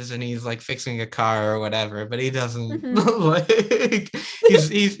hedges and he's like fixing a car or whatever, but he doesn't Mhm. like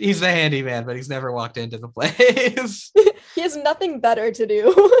he's the handyman, but he's never walked into the place. He has nothing better to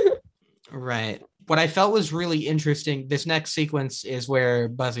do. Right. What I felt was really interesting, this next sequence is where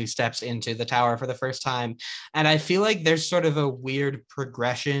Buzzy steps into the tower for the first time. And I feel like there's sort of a weird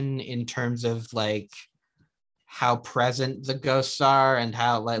progression in terms of like how present the ghosts are and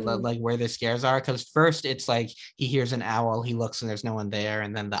how like where the scares are, because first it's like he hears an owl, he looks and there's no one there,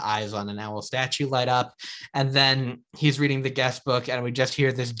 and then the eyes on an owl statue light up, and then he's reading the guest book and we just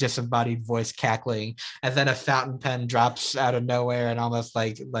hear this disembodied voice cackling, and then a fountain pen drops out of nowhere and almost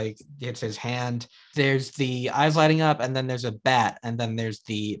like hits his hand. There's the eyes lighting up, and then there's a bat, and then there's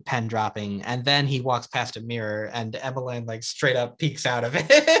the pen dropping, and then he walks past a mirror and Emmeline like straight up peeks out of it.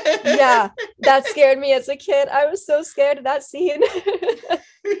 Yeah, that scared me as a kid. I was so scared of that scene.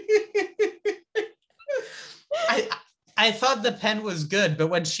 I thought the pen was good, but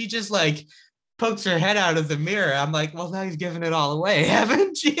when she just like pokes her head out of the mirror, I'm like, well, now he's giving it all away,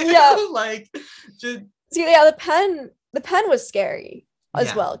 haven't you? Yeah. Like, just See, yeah, the pen was scary as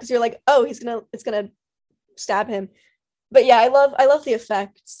Yeah. well, because you're like, oh, it's gonna stab him. But yeah, I love the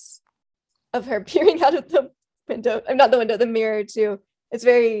effects of her peering out of the window. I'm not the window, the mirror too. It's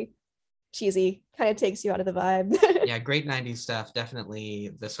very cheesy, kind of takes you out of the vibe. yeah, great 90s stuff.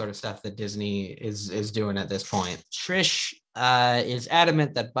 Definitely the sort of stuff that Disney is doing at this point. Trish is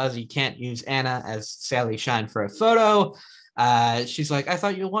adamant that Buzzy can't use Anna as Sally Shine for a photo. She's like, I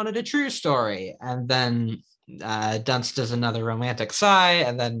thought you wanted a true story. And then Dunst does another romantic sigh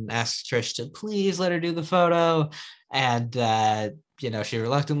and then asks Trish to please let her do the photo. And she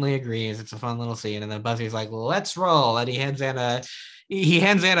reluctantly agrees. It's a fun little scene. And then Buzzy's like, well, let's roll. And he hands Anna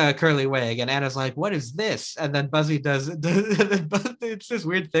a curly wig, and Anna's like, what is this? And then Buzzy does it's this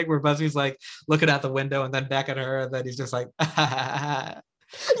weird thing where Buzzy's like looking out the window and then back at her, and then he's just like,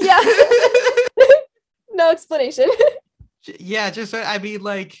 Yeah. No explanation. yeah, just I mean,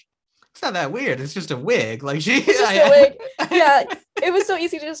 like, it's not that weird. It's just a wig. Like It's just a wig. Yeah, it was so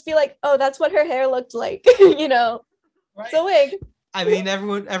easy to just be like, oh, that's what her hair looked like. It's a wig. I mean,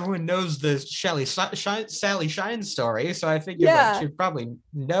 everyone knows the Sally Shine story, so I figured Yeah. she'd probably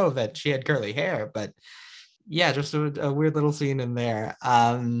know that she had curly hair. But yeah, just a weird little scene in there.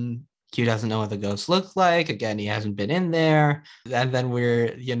 Q doesn't know what the ghosts look like. Again, he hasn't been in there. And then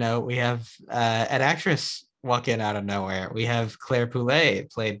we have an actress walk in out of nowhere. We have Claire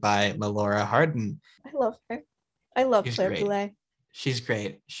Poulet, played by Melora Hardin. I love her. I love She's Claire great. Poulet. She's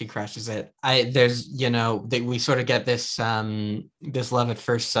great. She crushes it. We sort of get this this love at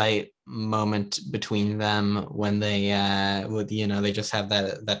first sight moment between them when they they just have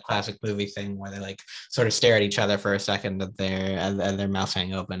that classic movie thing where they like sort of stare at each other for a second and their mouths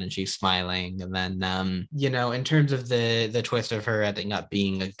hang open and she's smiling, and then in terms of the twist of her ending up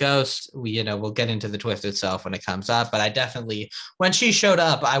being a ghost, we'll get into the twist itself when it comes up, but I definitely, when she showed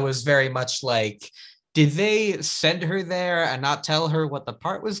up, I was very much like, did they send her there and not tell her what the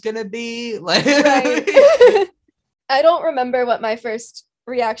part was going to be? Like, Right. I don't remember what my first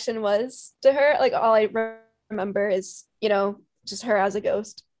reaction was to her. Like, all I remember is, just her as a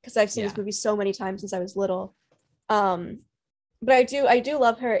ghost, because I've seen this movie so many times since I was little. But I do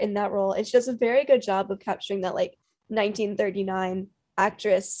love her in that role, and she does a very good job of capturing that like 1939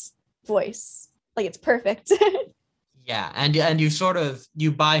 actress voice. Like, it's perfect. yeah, and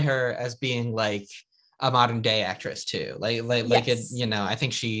you buy her as being like a modern day actress too. Yes. I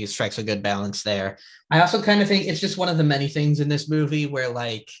think she strikes a good balance there. I also kind of think it's just one of the many things in this movie where,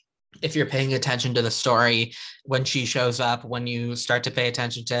 like, if you're paying attention to the story, when she shows up, when you start to pay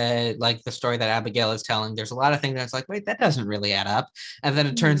attention to like the story that Abigail is telling, there's a lot of things that's like, wait, that doesn't really add up. And then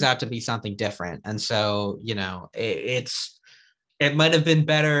it turns out to be something different. And so, it might have been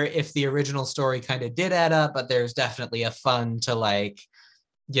better if the original story kind of did add up, but there's definitely a fun to like,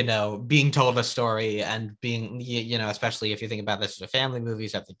 being told a story and being, especially if you think about this as a family movie,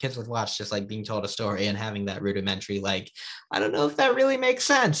 stuff that kids would watch, just like being told a story and having that rudimentary, like, I don't know if that really makes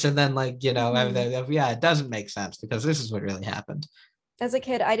sense. And then like, it doesn't make sense because this is what really happened. As a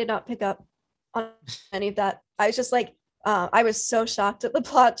kid, I did not pick up on any of that. I was just like, I was so shocked at the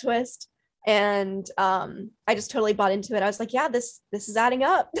plot twist. And I just totally bought into it. I was like, yeah, this is adding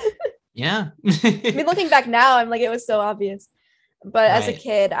up. Yeah. I mean, looking back now, I'm like, it was so obvious. But as a Right.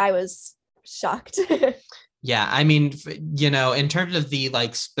 kid, I was shocked. Yeah, I mean, in terms of the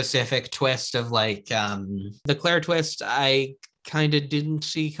like specific twist of like the Claire twist, I kind of didn't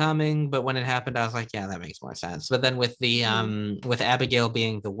see coming, but when it happened, I was like, yeah, that makes more sense. But then with the with Abigail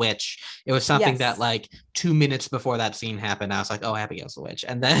being the witch, it was something that Yes. like 2 minutes before that scene happened, I was like, oh, Abigail's the witch.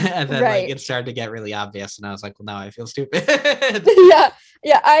 And then like Right. it started to get really obvious, and I was like, well, now I feel stupid.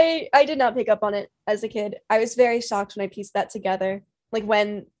 Yeah, I did not pick up on it as a kid. I was very shocked when I pieced that together. Like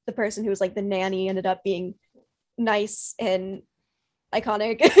when the person who was like the nanny ended up being nice and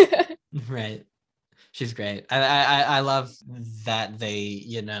iconic. Right. She's great. I love that they,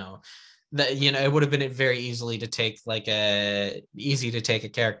 that it would have been very easily to take easy to take a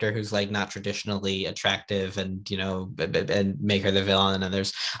character who's like not traditionally attractive and and make her the villain. And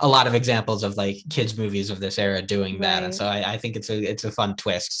there's a lot of examples of like kids movies of this era doing that. And Right. so I think it's a fun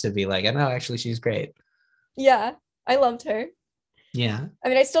twist to be like, oh no, actually she's great. Yeah, I loved her. Yeah. I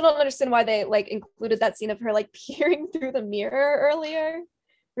mean, I still don't understand why they like included that scene of her like peering through the mirror earlier.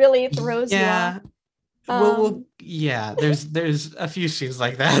 Really throws you Yeah. off. Yeah, there's a few scenes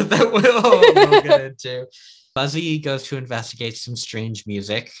like that that we'll get into. Buzzy goes to investigate some strange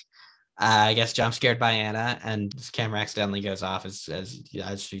music. I guess jump scared by Anna, and his camera accidentally goes off as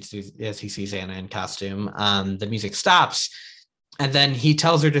he sees Anna in costume. The music stops, and then he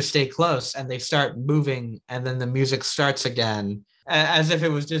tells her to stay close, and they start moving, and then the music starts again, as if it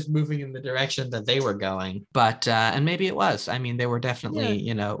was just moving in the direction that they were going. But and maybe it was. I mean, they were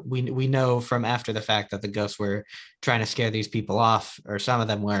definitely, we know from after the fact that the ghosts were trying to scare these people off, or some of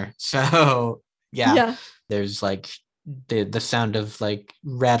them were. So yeah. There's like the sound of like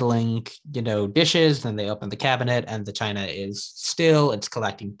rattling, dishes. Then they open the cabinet, and the china is still. It's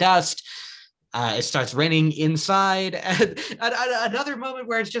collecting dust. It starts raining inside. And another moment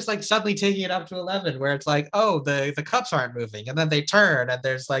where it's just like suddenly taking it up to 11, where it's like, oh, the cups aren't moving, and then they turn, and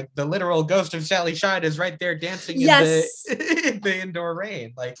there's like the literal ghost of Sally Shine is right there dancing in the indoor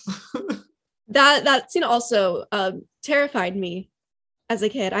rain. Like that scene also terrified me as a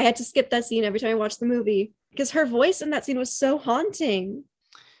kid. I had to skip that scene every time I watched the movie because her voice in that scene was so haunting.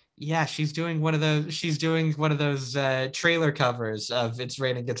 Yeah, she's doing one of those trailer covers of It's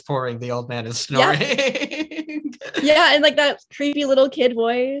Raining, It's Pouring, the old man is snoring. Yeah, and like that creepy little kid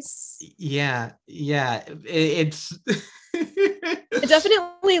voice. Yeah. It's It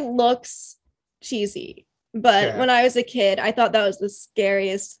definitely looks cheesy, but Sure. when I was a kid, I thought that was the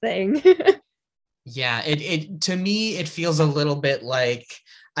scariest thing. Yeah, it to me it feels a little bit like,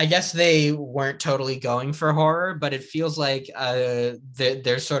 I guess they weren't totally going for horror, but it feels like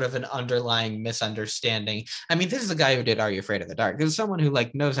there's sort of an underlying misunderstanding. I mean, this is a guy who did Are You Afraid of the Dark? This is someone who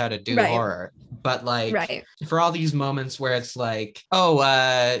like knows how to do horror, but like for all these moments where it's like, oh,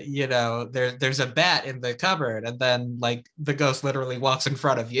 there's a bat in the cupboard, and then like the ghost literally walks in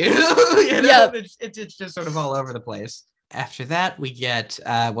front of you. It's just sort of all over the place. After that, we get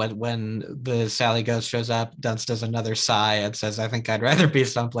when the Sally ghost shows up, Dunst does another sigh and says, I think I'd rather be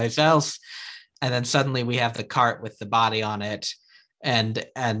someplace else. And then suddenly we have the cart with the body on it. And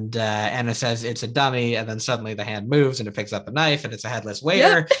Anna says it's a dummy. And then suddenly the hand moves and it picks up a knife, and it's a headless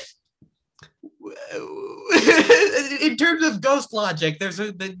waiter. Yep. In terms of ghost logic,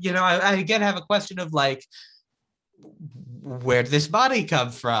 I again have a question of like, where did this body come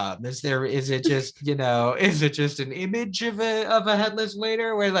from? Is it just an image of a headless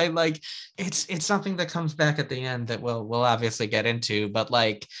waiter, where like it's something that comes back at the end that we'll obviously get into, but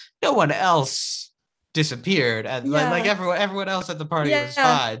like no one else disappeared, and like everyone else at the party was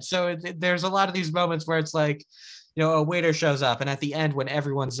fine. So there's a lot of these moments where it's like, a waiter shows up, and at the end when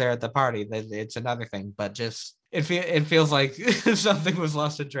everyone's there at the party, it's another thing, but just it feels like something was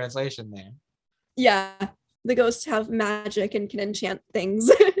lost in translation there. Yeah. The ghosts have magic and can enchant things.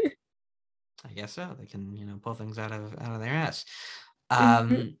 I guess so. They can, pull things out of their ass.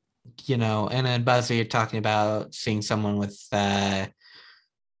 And then Buzzy, you're talking about seeing someone with their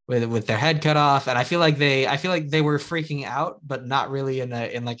head cut off, and I feel like they were freaking out, but not really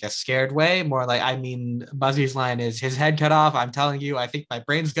in like a scared way. More like, I mean, Buzzy's line is, his head cut off. I'm telling you, I think my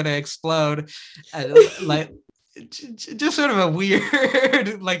brain's gonna explode. Like. Just sort of a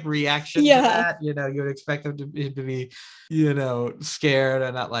weird like reaction to that. You would expect them to be scared,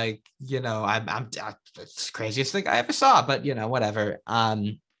 and not like, I'm it's the craziest thing I ever saw, but whatever.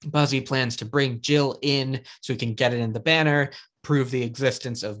 Buzzy plans to bring Jill in so he can get it in the banner, prove the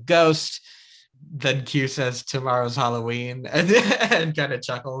existence of Ghost. Then Q says tomorrow's Halloween, and kind of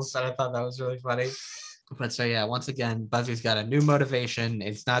chuckles, and I thought that was really funny. But so yeah, once again, Buzzy's got a new motivation.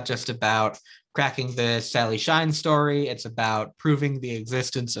 It's not just about cracking the Sally Shine story. It's about proving the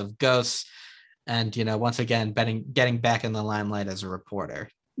existence of ghosts, and once again, getting back in the limelight as a reporter.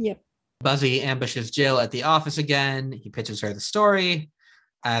 Yep. Buzzy ambushes Jill at the office again. He pitches her the story.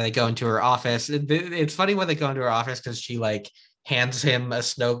 They go into her office. It's funny when they go into her office because she like hands him a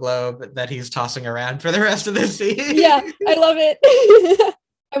snow globe that he's tossing around for the rest of the scene. Yeah, I love it.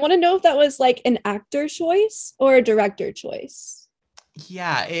 I want to know if that was like an actor choice or a director choice.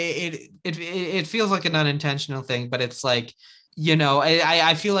 Yeah, it feels like an unintentional thing, but it's like, you know,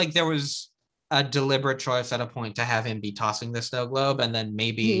 I feel like there was a deliberate choice at a point to have him be tossing the snow globe, and then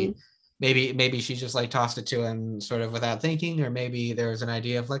maybe she just like tossed it to him sort of without thinking, or maybe there was an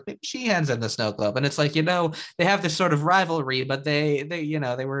idea of like maybe she hands him the snow globe, and it's like, you know, they have this sort of rivalry, but they you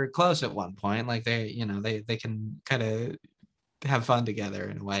know, they were close at one point, like they, you know, they can kind of have fun together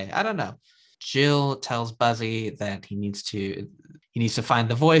in a way. I don't know. Jill tells Buzzy that he needs to find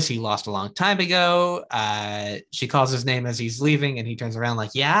the voice he lost a long time ago. She calls his name as he's leaving, and he turns around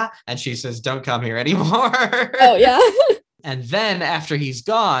like, yeah. And she says, don't come here anymore. Oh, yeah. And then after he's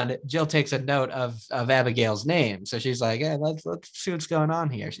gone, Jill takes a note of Abigail's name. So she's like, hey, let's see what's going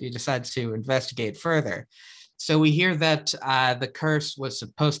on here. She decides to investigate further. So we hear that the curse was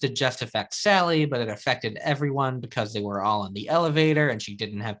supposed to just affect Sally, but it affected everyone because they were all in the elevator and she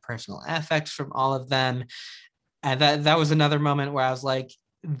didn't have personal effects from all of them. And that was another moment where I was like,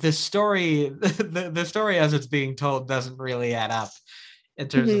 the story, the story as it's being told doesn't really add up in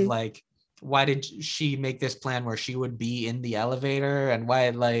terms of like, why did she make this plan where she would be in the elevator, and why,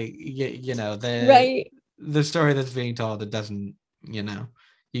 like, you know, the story that's being told, it doesn't, you know,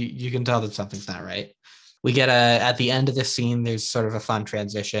 you can tell that something's not right. We get at the end of the scene, there's sort of a fun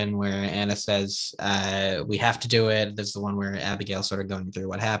transition where Anna says, we have to do it. This is the one where Abigail's sort of going through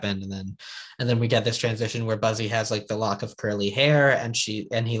what happened. And then we get this transition where Buzzy has like the lock of curly hair, and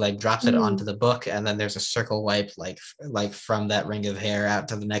he like drops it onto the book. And then there's a circle wipe, like from that ring of hair out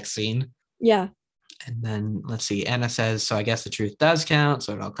to the next scene. Yeah. And then let's see, Anna says, so I guess the truth does count.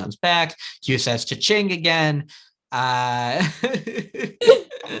 So it all comes back. Q says cha-ching again.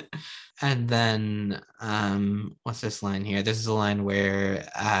 And then what's this line here? This is a line where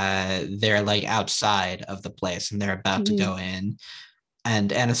they're like outside of the place and they're about to go in.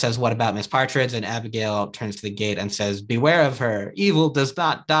 And Anna says, what about Miss Partridge? And Abigail turns to the gate and says, beware of her. Evil does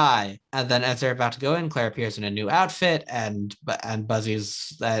not die. And then as they're about to go in, Claire appears in a new outfit, and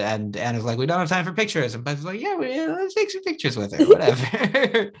Buzzy's and Anna's like, we don't have time for pictures. And Buzzy's like, yeah, let's take some pictures with her,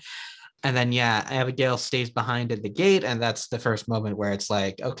 whatever. And then, yeah, Abigail stays behind at the gate. And that's the first moment where it's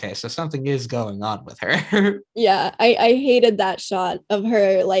like, okay, so something is going on with her. Yeah, I hated that shot of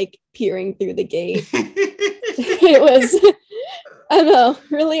her like peering through the gate. It was, I don't know,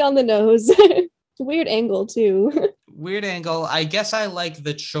 really on the nose. Weird angle too. Weird angle. I guess I like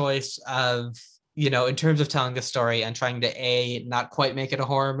the choice of, you know, in terms of telling the story and trying to not quite make it a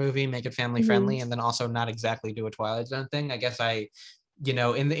horror movie, make it family friendly, and then also not exactly do a Twilight Zone thing. I guess you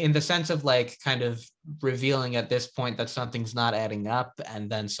know, in the sense of like kind of revealing at this point that something's not adding up, and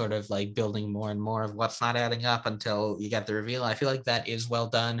then sort of like building more and more of what's not adding up until you get the reveal. I feel like that is well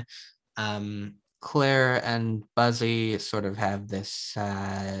done. Claire and Buzzy sort of have this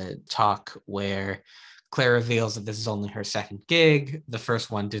talk where Claire reveals that this is only her second gig. The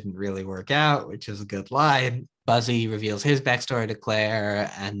first one didn't really work out, which is a good line. Buzzy reveals his backstory to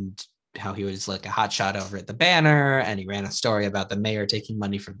Claire and how he was like a hotshot over at the Banner, and he ran a story about the mayor taking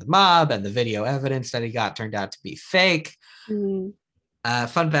money from the mob, and the video evidence that he got turned out to be fake. Fun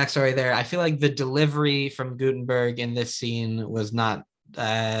backstory there. I feel like the delivery from Gutenberg in this scene was not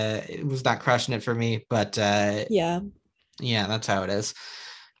crushing it for me, but yeah, that's how it is.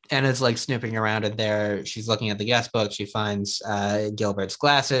 Anna's like snooping around in there. She's looking at the guest book. She finds Gilbert's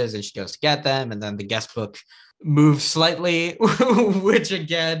glasses and she goes to get them, and then the guest book moves slightly, which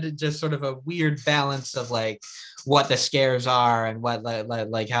again, just sort of a weird balance of like what the scares are and what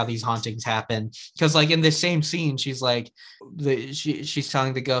like how these hauntings happen. Because like in this same scene, she's like she's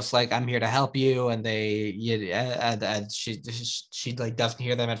telling the ghost like, I'm here to help you, and she like doesn't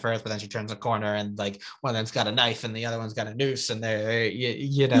hear them at first, but then she turns a corner and like one of them's got a knife and the other one's got a noose, and they're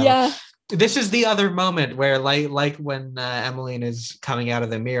you know. Yeah. This is the other moment where like when Emmeline is coming out of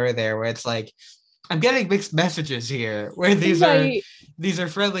the mirror there, where it's like, I'm getting mixed messages here, where these are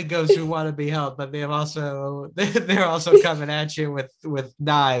friendly ghosts who want to be helped, but they're also coming at you with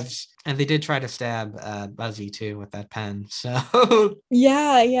knives. And they did try to stab Buzzy too with that pen. So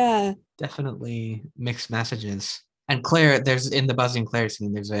yeah, definitely mixed messages. And Claire, there's in the Buzzy and Claire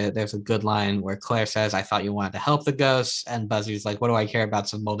scene, there's a good line where Claire says, I thought you wanted to help the ghosts. And Buzzy's like, what do I care about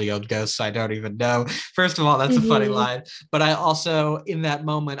some moldy old ghosts I don't even know? First of all, that's a funny line. But I also, in that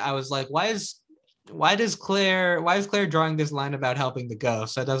moment, I was like, why is Claire drawing this line about helping the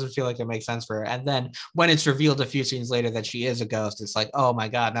ghost? That doesn't feel like it makes sense for her. And then when it's revealed a few scenes later that she is a ghost, it's like, oh my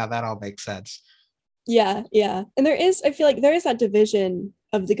God, now that all makes sense. Yeah. And I feel like there is that division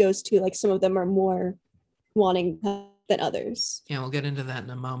of the ghosts too. Like some of them are more wanting to than others. Yeah, we'll get into that in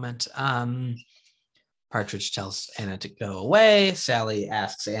a moment. Partridge tells Anna to go away. Sally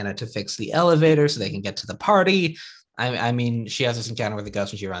asks Anna to fix the elevator so they can get to the party. I mean, she has this encounter with the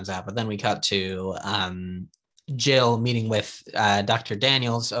ghost and she runs out, but then we cut to Jill meeting with Dr.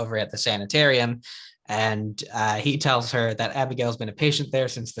 Daniels over at the sanitarium. And he tells her that Abigail's been a patient there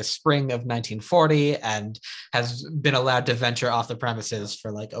since the spring of 1940 and has been allowed to venture off the premises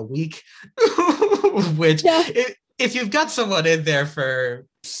for like a week, which if you've got someone in there for,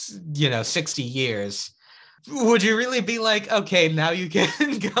 60 years, would you really be like, okay, now you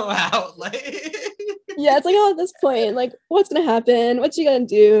can go out? Like, yeah, it's like, at this point, like, what's gonna happen? What's she gonna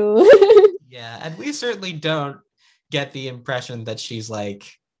do? Yeah, and we certainly don't get the impression that she's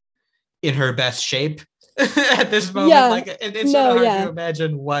like in her best shape at this moment. Yeah. Like, it's sort of hard to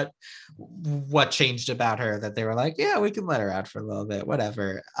imagine what changed about her that they were like, yeah, we can let her out for a little bit,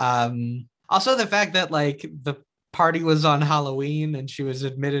 whatever. Also the fact that like the party was on Halloween and she was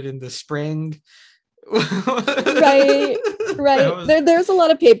admitted in the spring. right. There's a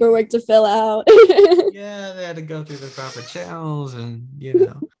lot of paperwork to fill out. Yeah, they had to go through the proper channels and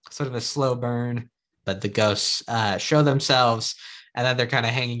sort of a slow burn. But the ghosts show themselves and then they're kind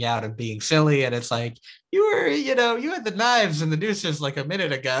of hanging out and being silly, and it's like, you had the knives and the nooses like a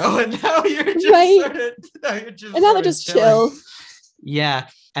minute ago, and now you're just and now they're just chill. Yeah,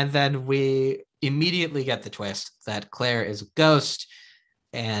 and then we immediately get the twist that Claire is a ghost,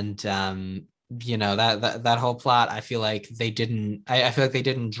 and that whole plot, I feel like they didn't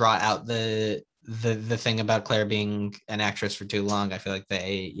draw out the thing about Claire being an actress for too long. I feel like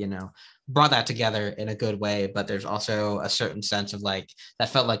they brought that together in a good way, but there's also a certain sense of like that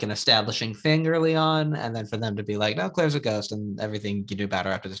felt like an establishing thing early on, and then for them to be like, no, Claire's a ghost and everything you do about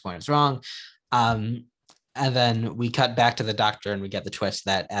her after this point is wrong. And then we cut back to the doctor and we get the twist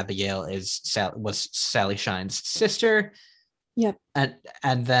that Abigail was Sally Shine's sister. Yep.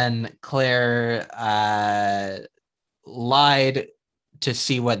 And then Claire lied to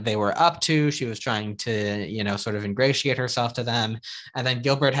see what they were up to. She was trying to, sort of ingratiate herself to them. And then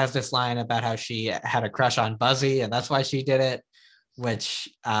Gilbert has this line about how she had a crush on Buzzy and that's why she did it, which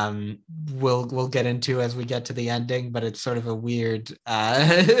we'll get into as we get to the ending, but it's sort of a weird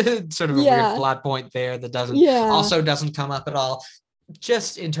weird plot point there that doesn't come up at all.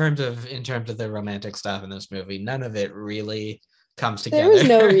 Just in terms of the romantic stuff in this movie, none of it really comes together. There was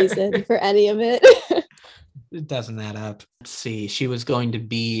no reason for any of it. It doesn't add up. Let's see. She was going to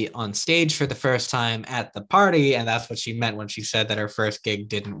be on stage for the first time at the party, and that's what she meant when she said that her first gig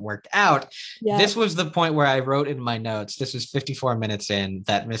didn't work out. Yeah. This was the point where I wrote in my notes, this was 54 minutes in,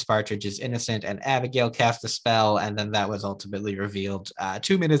 that Miss Partridge is innocent and Abigail cast a spell, and then that was ultimately revealed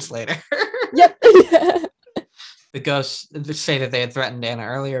 2 minutes later. Yep. The ghosts say that they had threatened Anna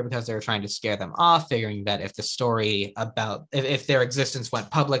earlier because they were trying to scare them off, figuring that if the story about if their existence went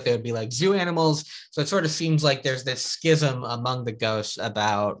public, they would be like zoo animals. So it sort of seems like there's this schism among the ghosts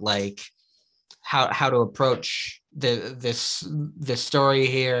about like how to approach this story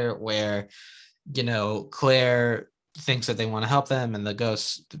here, where Claire thinks that they want to help them and the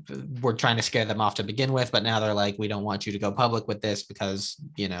ghosts were trying to scare them off to begin with, but now they're like, we don't want you to go public with this because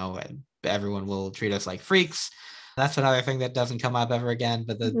everyone will treat us like freaks. That's another thing that doesn't come up ever again,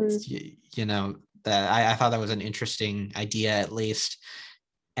 but I thought that was an interesting idea at least.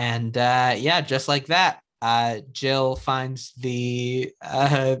 And just like that, Jill finds the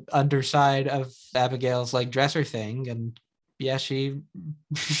underside of Abigail's like dresser thing, and she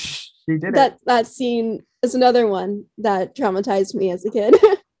did it. That scene is another one that traumatized me as a kid.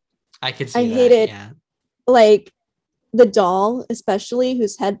 I could see I hated like the doll, especially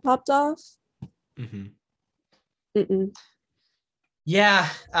whose head popped off. Mm-hmm. Mm-mm. Yeah,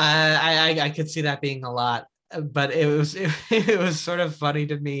 I could see that being a lot, but it was sort of funny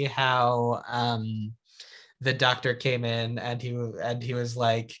to me how the doctor came in and he was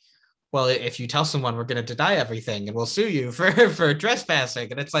like, well, if you tell someone, we're going to deny everything and we'll sue you for trespassing.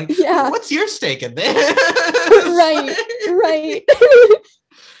 And it's like, what's your stake in this? Right.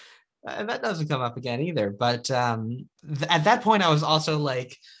 And that doesn't come up again either. But at that point, I was also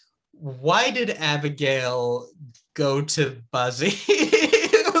like, why did Abigail go to Buzzy?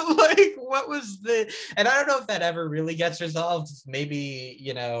 Like, what was and I don't know if that ever really gets resolved. Maybe,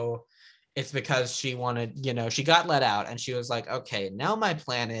 it's because she wanted, she got let out and she was like, okay, now my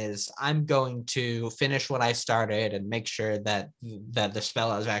plan is I'm going to finish what I started and make sure that the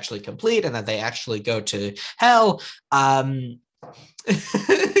spell is actually complete and that they actually go to hell.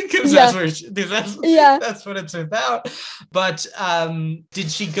 Because that's what it's about. But did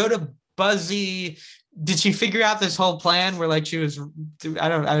she go to Buzzy did she figure out this whole plan where like she was,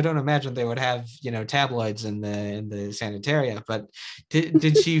 I don't imagine they would have, tabloids in the sanitaria, but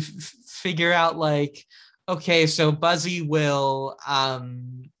did she figure out like, okay, so Buzzy will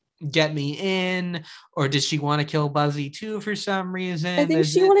get me in, or did she want to kill Buzzy too for some reason? I think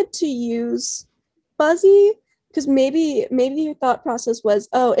she wanted to use Buzzy because maybe her thought process was,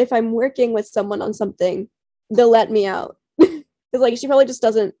 oh, if I'm working with someone on something, they'll let me out. Because like she probably just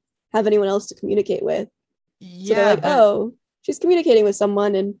doesn't have anyone else to communicate with. Yeah, so they're like, oh, she's communicating with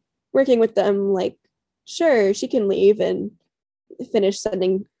someone and working with them, like, sure, she can leave and finish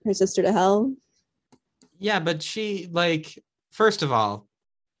sending her sister to hell. Yeah, but she, like, first of all,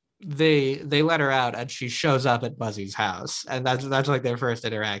 they let her out and she shows up at Buzzy's house, and that's like their first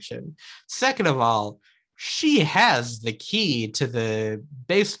interaction. Second of all, she has the key to the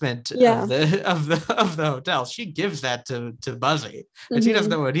basement of the hotel. She gives that to Buzzy, and she doesn't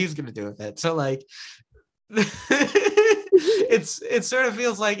know what he's gonna do with it. So like it sort of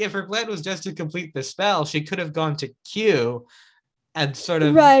feels like if her plan was just to complete the spell, she could have gone to Q and sort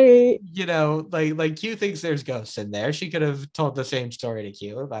of, right, like Q thinks there's ghosts in there. She could have told the same story to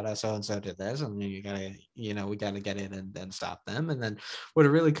Q about how so-and-so did this, and we gotta get in and stop them, and then would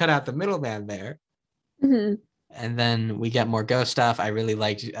have really cut out the middleman there. And then we get more ghost stuff. I really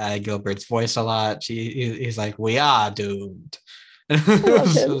liked Gilbert's voice a lot. He's like, we are doomed.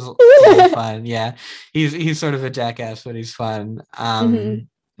 It was fun. Yeah, he's sort of a jackass, but he's fun.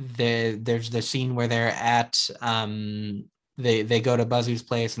 There's the scene where they're at they go to Buzzy's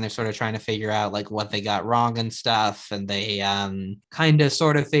place and they're sort of trying to figure out like what they got wrong and stuff, and they kind of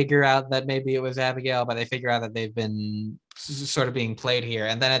sort of figure out that maybe it was Abigail, but they figure out that they've been sort of being played here.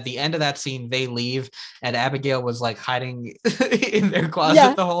 And then at the end of that scene they leave and Abigail was like hiding in their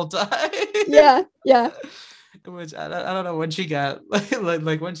closet the whole time. yeah Which I don't know when she got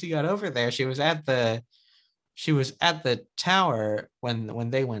like when she got over there. She was at the tower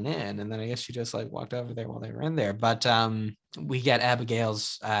when they went in, and then I guess she just like walked over there while they were in there. But we get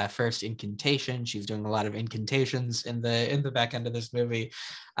Abigail's first incantation. She's doing a lot of incantations in the back end of this movie.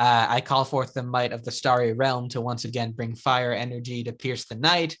 I call forth the might of the starry realm to once again bring fire energy to pierce the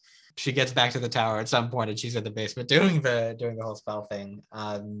night. She gets back to the tower at some point and she's in the basement doing the whole spell thing.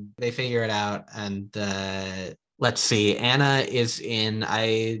 They figure it out, and let's see. Anna is in.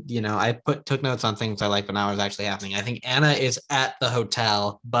 I took notes on things I like, but now it's actually happening. I think Anna is at the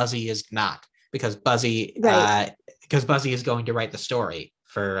hotel. Buzzy is not, because Buzzy is going to write the story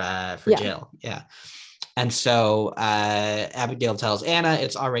for Jill. Yeah. And so Abigail tells Anna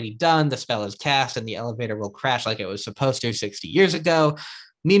it's already done. The spell is cast and the elevator will crash like it was supposed to 60 years ago.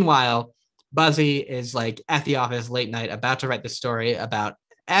 Meanwhile, Buzzy is like at the office late night about to write the story about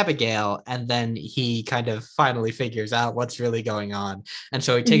Abigail, and then he kind of finally figures out what's really going on, and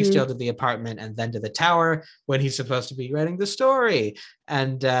so he takes Jill to the apartment and then to the tower when he's supposed to be writing the story.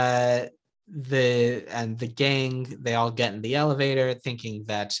 And the gang, they all get in the elevator thinking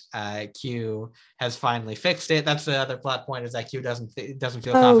that Q has finally fixed it. That's the other plot point, is that Q doesn't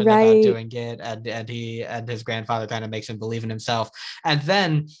feel confident about doing it, and his grandfather kind of makes him believe in himself, and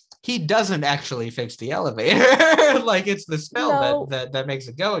then he doesn't actually fix the elevator. Like, it's the spell that makes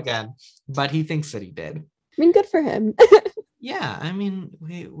it go again, but he thinks that he did. I mean, good for him. Yeah, I mean,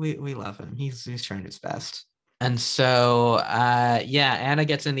 we love him. He's trying his best. And so, Anna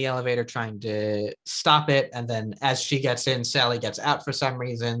gets in the elevator trying to stop it. And then as she gets in, Sally gets out for some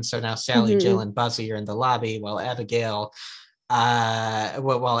reason. So now Sally, Jill, and Buzzy are in the lobby while Abigail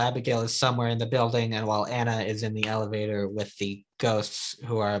is somewhere in the building, and while Anna is in the elevator with the ghosts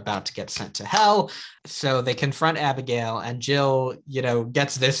who are about to get sent to hell. So they confront Abigail, and Jill,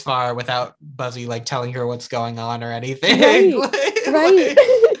 gets this far without Buzzy like telling her what's going on or anything. Right.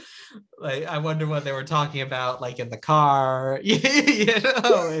 Like, I wonder what they were talking about, like in the car,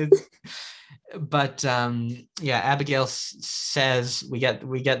 But Abigail says we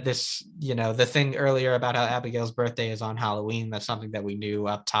get this, the thing earlier about how Abigail's birthday is on Halloween. That's something that we knew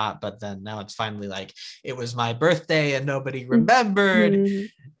up top, but then now it's finally like, it was my birthday and nobody remembered.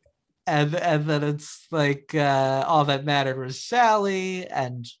 And then it's like all that mattered was Sally,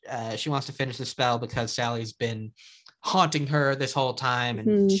 and she wants to finish the spell because Sally's been haunting her this whole time,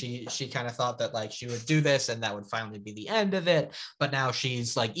 and she kind of thought that like she would do this and that would finally be the end of it, but now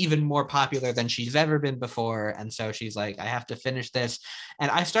she's like even more popular than she's ever been before, and so she's like, I have to finish this. And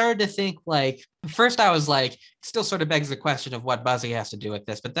I started to think, like, first I was like, still sort of begs the question of what Buzzy has to do with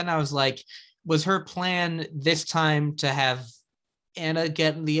this, but then I was like, was her plan this time to have Anna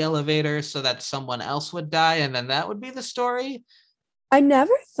get in the elevator so that someone else would die and then that would be the story? I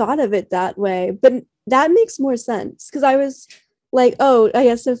never thought of it that way, but that makes more sense, because I was like, oh, I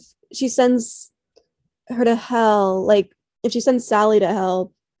guess if she sends her to hell, like if she sends Sally to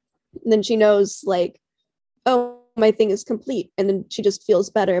hell, then she knows like, oh, my thing is complete, and then she just feels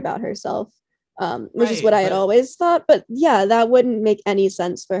better about herself, which is what Right, I had but always thought. But yeah, that wouldn't make any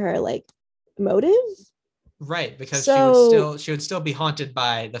sense for her like motive. right, because So she would still be haunted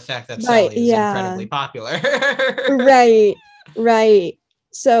by the fact that right, Sally is yeah, incredibly popular. right, right.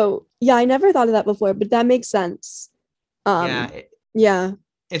 So yeah, I never thought of that before, but that makes sense. Yeah, Yeah,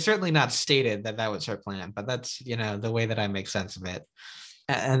 it's certainly not stated that that was her plan, but that's, the way that I make sense of it.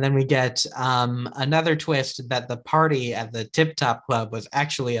 And then we get another twist that the party at the Tip Top Club was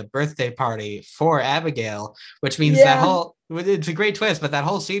actually a birthday party for Abigail, which means that yeah, whole, it's a great twist, but that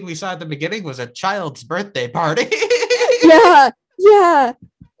whole scene we saw at the beginning was a child's birthday party. yeah, yeah.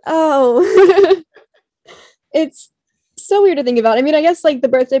 Oh, it's so weird to think about. I mean, I guess like the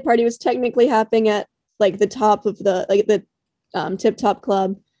birthday party was technically happening at like the top of the Tip Top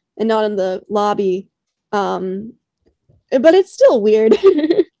Club and not in the lobby. But it's still weird.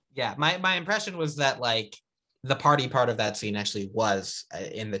 Yeah, my impression was that like the party part of that scene actually was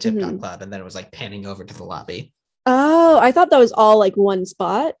in the Tip Top Mhm. Club, and then it was like panning over to the lobby. Oh, I thought that was all like one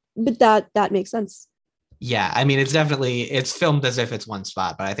spot, but that makes sense. Yeah, I mean, it's filmed as if it's one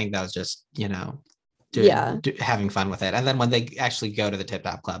spot, but I think that was just, Yeah, having fun with it. And then when they actually go to the Tip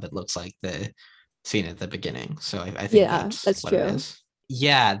Top Club, it looks like the scene at the beginning. So I think yeah, that's that's what it true. is.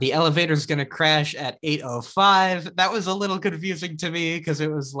 Yeah, the elevator's gonna crash at 8:05. That was a little confusing to me because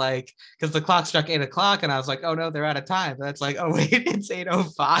it was like because the clock struck 8 o'clock and I was like, oh no, they're out of time. That's like, oh wait, it's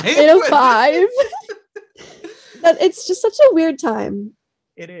 8:05. 8:05. But it's just such a weird time.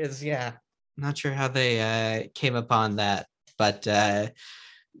 It is, yeah. Not sure how they came upon that, but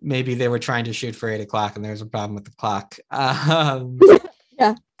maybe they were trying to shoot for 8 o'clock and there's a problem with the clock.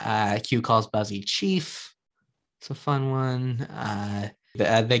 Yeah. Q calls Buzzy Chief. It's a fun one.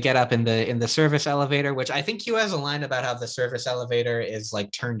 They get up in the service elevator, which I think Q has a line about how the service elevator is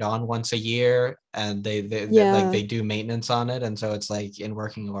like turned on once a year, and Yeah. they do maintenance on it, and so it's like in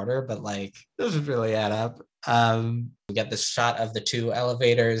working order, but like doesn't really add up. We get this shot of the two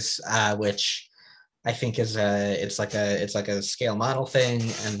elevators, which I think is it's like a scale model thing,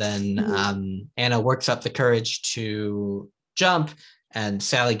 and then Anna works up the courage to jump, and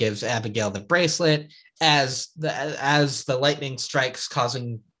Sally gives Abigail the bracelet as the lightning strikes,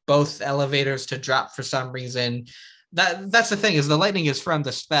 causing both elevators to drop for some reason. That's the thing, is the lightning is from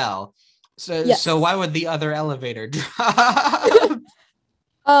the spell. So why Yes. would the other elevator drop?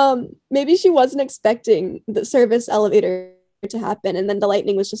 Maybe she wasn't expecting the service elevator to happen, and then the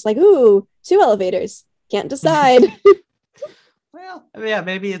lightning was just like, ooh, two elevators. Can't decide. Well, yeah,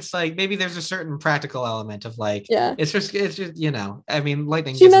 maybe it's like maybe there's a certain practical element of like Yeah. it's just I mean,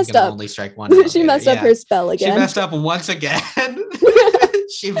 lightning She isn't messed going to up. only strike one She elevator. messed up Yeah, her spell she again. messed up once again.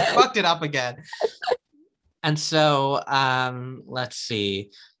 She fucked it up again. And so let's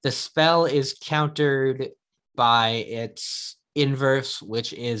see. The spell is countered by its inverse,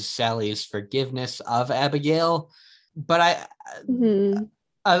 which is Sally's forgiveness of Abigail. But Mhm.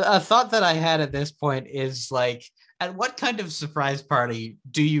 a thought that I had at this point is like, at what kind of surprise party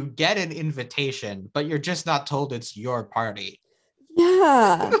do you get an invitation, but you're just not told it's your party?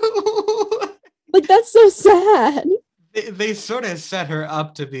 Yeah. Like that's so sad. They sort of set her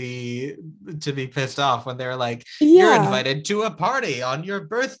up to be pissed off when they're like, you're Yeah. invited to a party on your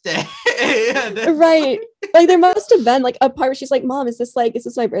birthday. And it's Right. Like there must have been like a part where she's like, Mom, is this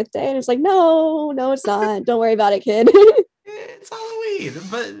my birthday? And it's like, no, no, it's not. Don't worry about it, kid. it's Halloween.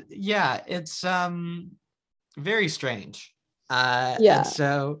 But yeah, it's very strange. And Yeah.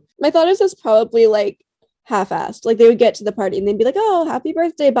 so My thought is this probably like half-assed. Like they would get to the party and they'd be like, oh, happy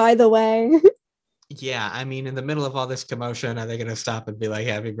birthday, by the way. yeah, I mean, in the middle of all this commotion, are they going to stop and be like,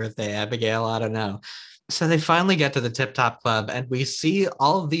 happy birthday, Abigail? I don't know. So they finally get to the Tip Top Club, and we see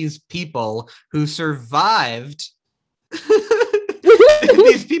all these people who survived.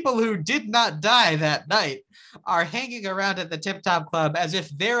 These people who did not die that night are hanging around at the Tip Top Club as if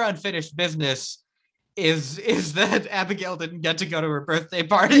their unfinished business is that Abigail didn't get to go to her birthday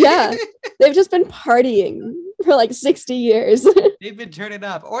party. Yeah. They've just been partying for like 60 years. They've been turning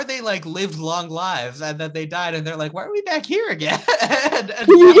up, or they like lived long lives and then they died, and they're like, "Why are we back here again?" and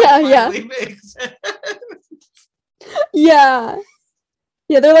Yeah, yeah. makes sense. Yeah.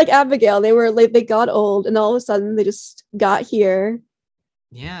 Yeah, they're like Abigail. They were like they got old and all of a sudden they just got here.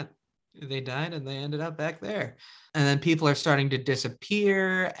 Yeah, they died and they ended up back there. And then people are starting to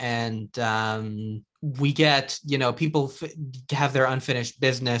disappear, and we get, people have their unfinished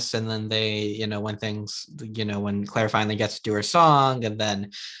business, and then they, when things, when Claire finally gets to do her song, and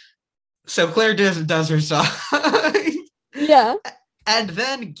then so Claire does her song. Yeah. And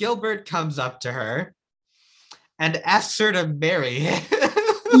then Gilbert comes up to her and asks her to marry him.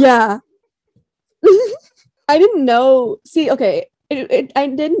 Yeah. I didn't know. See, okay, I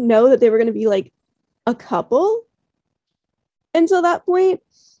didn't know that they were going to be like a couple until that point,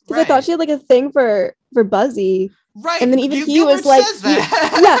 because I thought she had like a thing for Buzzy. Right. And then even he Gilbert was like, says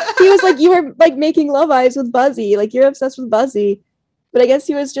that. he was like, you were like making love eyes with Buzzy, like you're obsessed with Buzzy. But I guess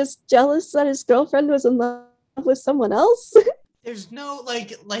he was just jealous that his girlfriend was in love with someone else. There's no like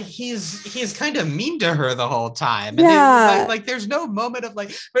he's kind of mean to her the whole time. And Yeah. like there's no moment of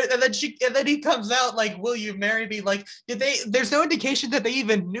like, and then he comes out like, will you marry me? Like, there's no indication that they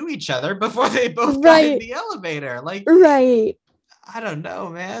even knew each other before they both got in the elevator. Like, right. I don't know,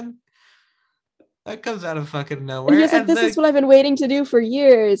 man. That comes out of fucking nowhere. And he's like, this is what I've been waiting to do for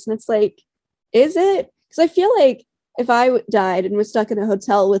years. And it's like, is it? Because I feel like if I died and was stuck in a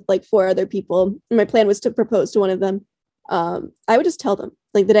hotel with like 4 other people, and my plan was to propose to one of them, I would just tell them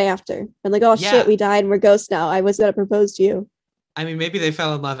like the day after. And like, oh shit, we died and we're ghosts now. I was gonna propose to you. I mean, maybe they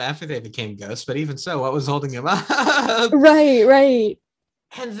fell in love after they became ghosts, but even so, what was holding him up? Right.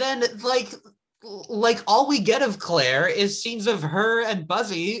 And then like all we get of Claire is scenes of her and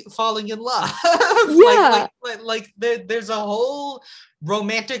Buzzy falling in love. Yeah. There's a whole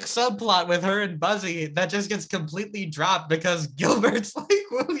romantic subplot with her and Buzzy that just gets completely dropped because Gilbert's like,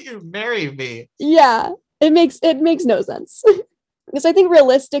 will you marry me? Yeah. It makes no sense. Because I think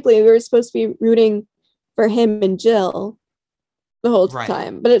realistically we were supposed to be rooting for him and Jill the whole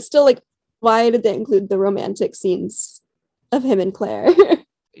time. But it's still like, why did they include the romantic scenes of him and Claire?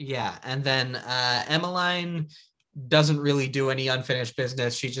 Yeah, and then Emmeline doesn't really do any unfinished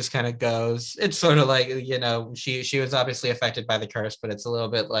business. She just kind of goes. It's sort of like, you know, she was obviously affected by the curse, but it's a little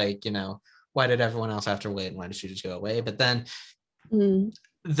bit like, you know, why did everyone else have to wait and why did she just go away? But then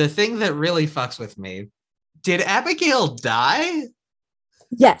the thing that really fucks with me, did Abigail die?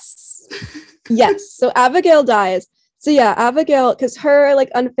 Yes. So Abigail dies. So yeah, Abigail, because her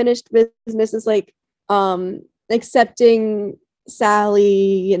like unfinished business is like accepting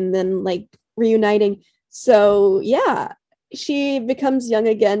Sally and then like reuniting. So yeah, she becomes young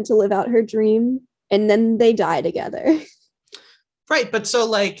again to live out her dream, and then they die together. Right, but so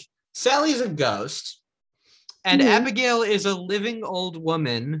like Sally's a ghost and Abigail is a living old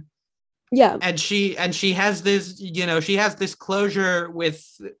woman. Yeah. And she has this, you know, she has this closure with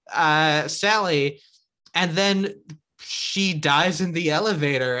Sally, and then she dies in the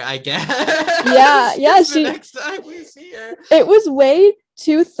elevator, I guess. Yeah. The next time we see her. It was way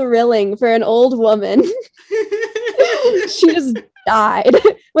too thrilling for an old woman. She just died.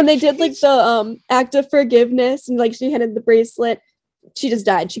 When they did like the act of forgiveness and like she handed the bracelet, she just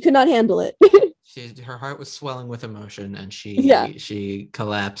died. She could not handle it. Her heart was swelling with emotion and she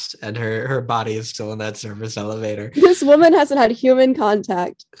collapsed, and her body is still in that service elevator. This woman hasn't had human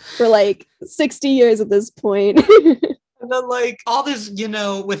contact for like 60 years at this point. And then like all this, you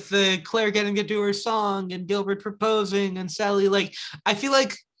know, with the Claire getting to do her song and Gilbert proposing and Sally, like I feel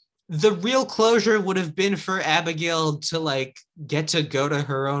like the real closure would have been for Abigail to like get to go to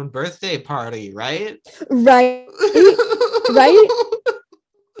her own birthday party, right? Right.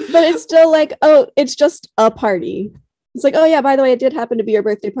 But it's still like, oh, it's just a party. It's like, oh yeah, by the way, it did happen to be your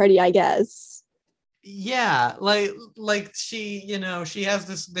birthday party, I guess. Yeah, like she, you know, she has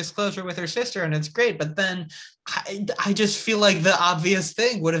this closure with her sister and it's great, but then I just feel like the obvious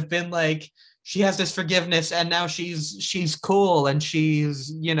thing would have been like she has this forgiveness and now she's cool and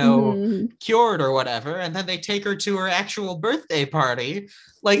she's, you know, cured or whatever, and then they take her to her actual birthday party.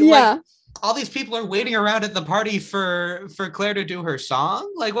 Like all these people are waiting around at the party for Claire to do her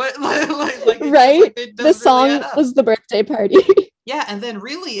song. Like what? Like right? The song was the birthday party. Yeah, and then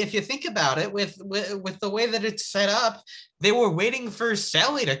really, if you think about it, with the way that it's set up, they were waiting for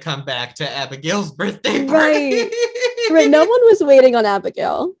Sally to come back to Abigail's birthday party. Right. No one was waiting on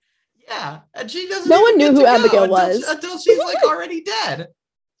Abigail. Yeah, and she doesn't. No one knew who Abigail was until she's like already dead.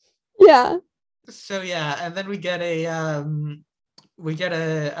 Yeah. So yeah, and then we get an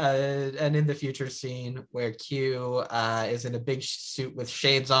in the future scene where Q is in a big suit with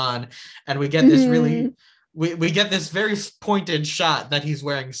shades on, and we get this really we get this very pointed shot that he's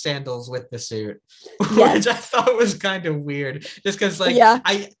wearing sandals with the suit, which I thought was kind of weird, just because like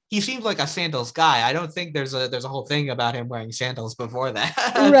he seems like a sandals guy. I don't think there's a whole thing about him wearing sandals before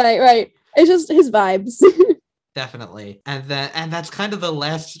that. Right. It's just his vibes. Definitely. And that's kind of the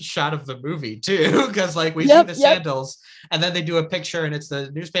last shot of the movie too, because like we see the sandals and then they do a picture and it's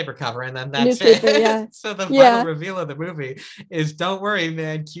the newspaper cover and then that's it. Yeah. So the final reveal of the movie is, don't worry,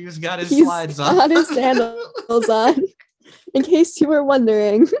 man, Q's got his slides on. Got his sandals on, in case you were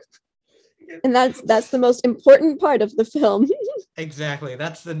wondering. And that's the most important part of the film. Exactly.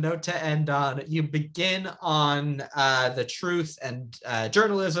 That's the note to end on. You begin on the truth and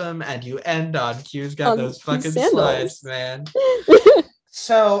journalism, and you end on Q's got On those fucking sandals. slides, man.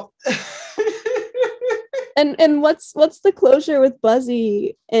 So And what's the closure with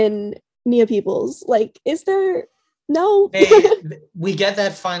Buzzy and Nia Peoples? Like, is there no? we get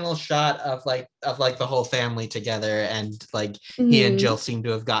that final shot of like the whole family together, and like he and Jill seem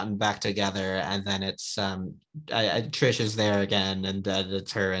to have gotten back together, and then it's Trish is there again, and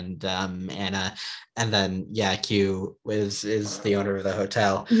it's her and Anna, and then Q is the owner of the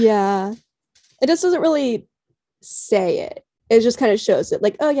hotel. Yeah, it just doesn't really say it. It just kind of shows it,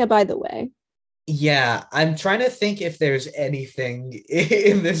 like, oh yeah, by the way. Yeah, I'm trying to think if there's anything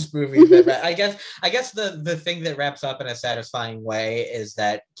in this movie that I guess the thing that wraps up in a satisfying way is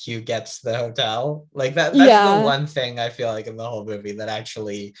that Q gets the hotel. Like that's the one thing I feel like in the whole movie that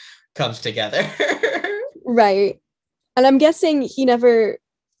actually comes together. Right. And I'm guessing he never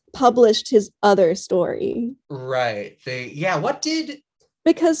published his other story. Right.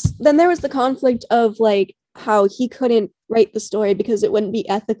 Because then there was the conflict of like how he couldn't write the story because it wouldn't be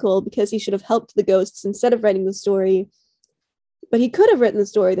ethical, because he should have helped the ghosts instead of writing the story. But he could have written the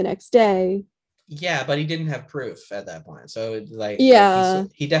story the next day. Yeah, but he didn't have proof at that point. So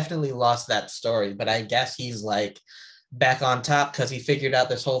he definitely lost that story. But I guess he's like back on top because he figured out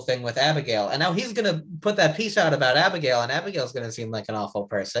this whole thing with Abigail. And now he's going to put that piece out about Abigail, and Abigail's going to seem like an awful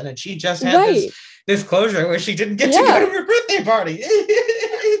person. And she just had this closure where she didn't get to go to her birthday party.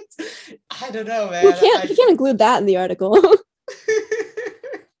 I don't know, man. You can't include that in the article.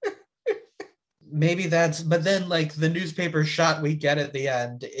 Maybe but then like the newspaper shot we get at the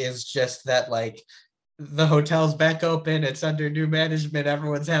end is just that like the hotel's back open, it's under new management,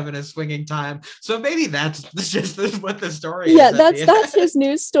 everyone's having a swinging time. So maybe that's just what the story is. Yeah, that's his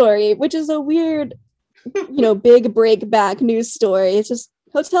news story, which is a weird, big break back news story. It's just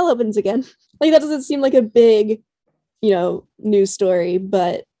hotel opens again. Like that doesn't seem like a big, news story,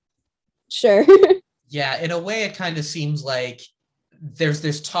 but sure. Yeah, in a way it kind of seems like there's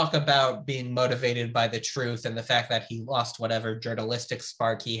this talk about being motivated by the truth and the fact that he lost whatever journalistic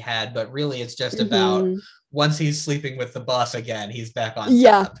spark he had, but really it's just about once he's sleeping with the boss again, he's back on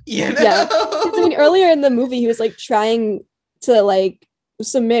top. Yeah. I mean, earlier in the movie he was like trying to like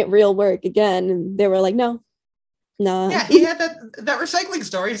submit real work again, and they were like, no. Yeah, he had that recycling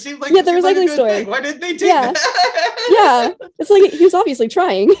story. It seemed like the recycling story. Thing. Why didn't they take that? Yeah, it's like he was obviously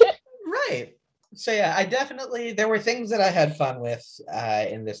trying. Right. So yeah, there were things that I had fun with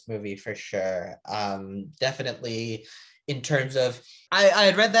in this movie for sure. Definitely in terms of, I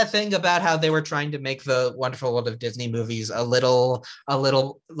had read that thing about how they were trying to make the Wonderful World of Disney movies a little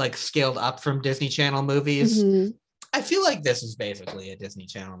like scaled up from Disney Channel movies. Mm-hmm. I feel like this is basically a Disney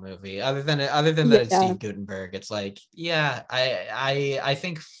Channel movie. Other than that it's Steve Guttenberg. It's like, I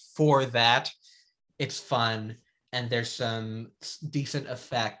think for that it's fun. And there's some decent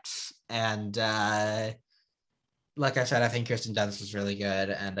effects, and like I said, I think Kirsten Dunst is really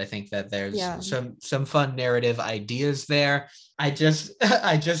good, and I think that there's some fun narrative ideas there. I just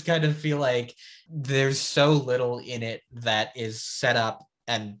kind of feel like there's so little in it that is set up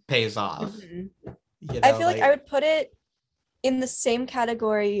and pays off. Mm-hmm. I feel like I would put it in the same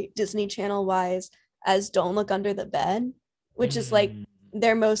category Disney Channel wise as Don't Look Under the Bed, which is like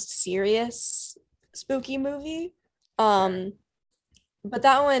their most serious spooky movie. But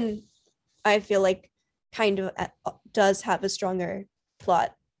that one I feel like kind of does have a stronger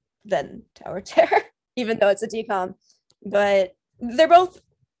plot than Tower Terror, even though it's a DCOM. But they're both,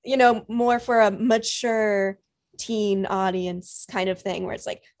 more for a mature teen audience kind of thing, where it's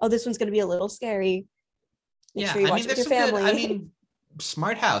like, oh, this one's going to be a little scary. Make sure you watch it with your family.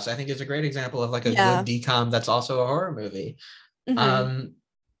 Smart House, I think, is a great example of like a good DCOM that's also a horror movie. Mm-hmm.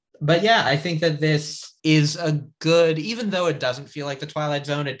 But yeah, I think that this is a good, even though it doesn't feel like the Twilight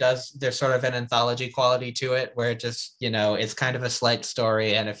Zone, there's sort of an anthology quality to it where it just, it's kind of a slight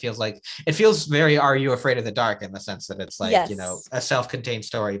story, and it feels very Are You Afraid of the Dark in the sense that it's like, a self-contained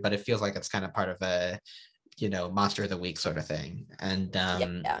story, but it feels like it's kind of part of a, Monster of the Week sort of thing. And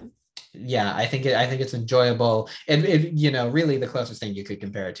I think it's enjoyable. And really the closest thing you could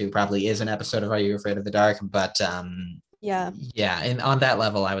compare it to probably is an episode of Are You Afraid of the Dark, but and on that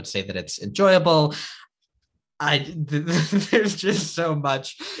level I would say that it's enjoyable. There's just so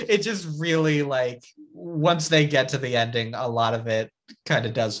much. It just really, like, once they get to the ending, a lot of it kind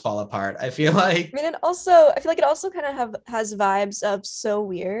of does fall apart, I feel like. I feel like it also kind of has vibes of So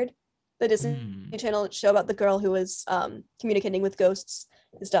Weird, the Disney Channel show about the girl who was communicating with ghosts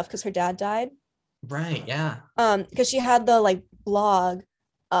and stuff because her dad died. Right, yeah. Because she had the like blog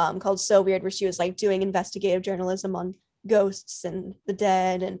called So Weird, where she was like doing investigative journalism on ghosts and the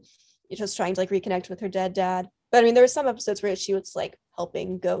dead, and just trying to like reconnect with her dead dad. But I mean, there were some episodes where she was like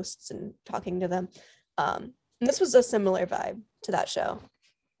helping ghosts and talking to them. And this was a similar vibe to that show.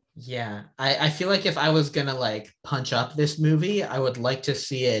 Yeah, I feel like if I was gonna like punch up this movie, I would like to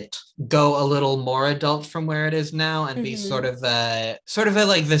see it go a little more adult from where it is now and be sort of a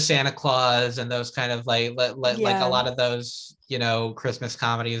like the Santa Claus and those kind of like like a lot of those, you know, Christmas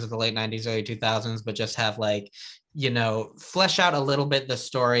comedies of the late 90s, early 2000s, but just have like, you know, flesh out a little bit the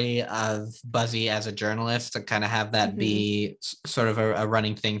story of Buzzy as a journalist to kind of have that be sort of a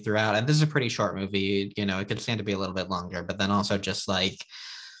running thing throughout. And this is a pretty short movie, you know, it could stand to be a little bit longer, but then also just like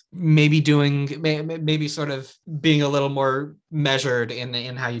maybe sort of being a little more measured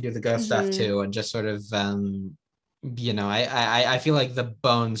in how you do the ghost stuff too, and just sort of you know, I feel like the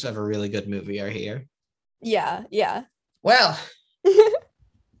bones of a really good movie are here. Yeah. Well,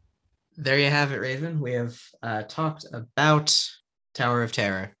 there you have it, Raven. We have talked about Tower of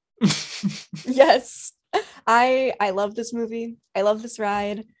Terror. Yes, I love this movie. I love this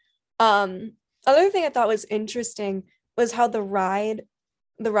ride. Other thing I thought was interesting was how the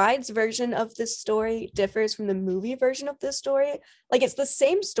ride's version of this story differs from the movie version of this story. Like, it's the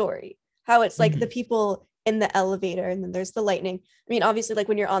same story, how it's like the people in the elevator and then there's the lightning. I mean, obviously, like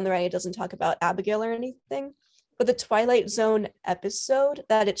when you're on the ride, it doesn't talk about Abigail or anything, but the Twilight Zone episode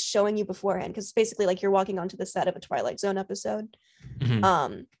that it's showing you beforehand, because it's basically like you're walking onto the set of a Twilight Zone episode.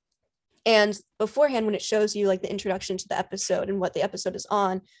 And beforehand, when it shows you like the introduction to the episode and what the episode is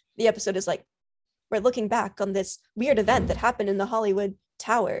on, the episode is like, we're looking back on this weird event that happened in the Hollywood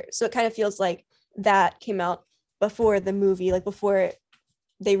Tower. So it kind of feels like that came out before the movie, like before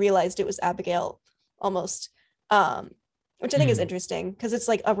they realized it was Abigail almost, which I think is interesting because it's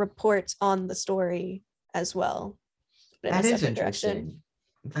like a report on the story as well. That is interesting.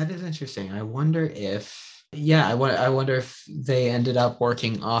 That is interesting. I wonder if, I wonder if they ended up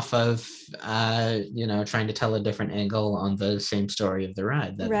working off of, you know, trying to tell a different angle on the same story of the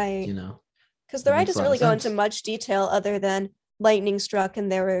ride. That, right. You know, because the ride doesn't really go into much detail other than lightning struck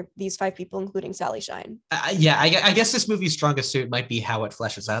and there were these 5 people, including Sally Shine. I guess this movie's strongest suit might be how it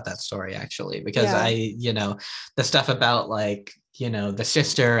fleshes out that story, actually, because you know, the stuff about like, you know, the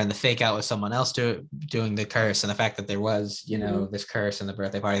sister and the fake out with someone else doing the curse and the fact that there was, you know, this curse and the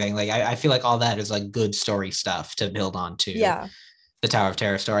birthday party thing. Like, I feel like all that is like good story stuff to build on to the Tower of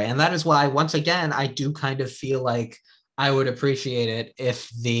Terror story. And that is why, once again, I do kind of feel like I would appreciate it if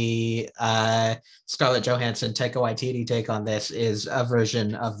the Scarlett Johansson, Taika Waititi take on this is a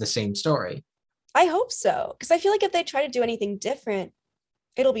version of the same story. I hope so, because I feel like if they try to do anything different,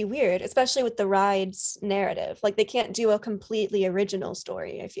 it'll be weird, especially with the ride's narrative. Like, they can't do a completely original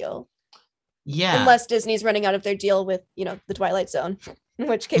story, I feel. Yeah. Unless Disney's running out of their deal with, you know, the Twilight Zone, in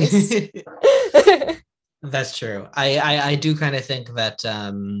which case. That's true. I do kind of think that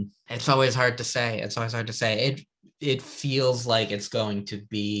it's always hard to say. It feels like it's going to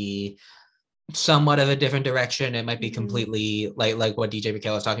be somewhat of a different direction. It might be completely like what DJ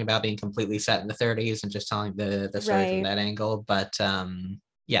McHale was talking about, being completely set in the 30s and just telling the story from that angle. But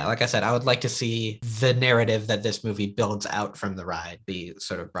like I said, I would like to see the narrative that this movie builds out from the ride be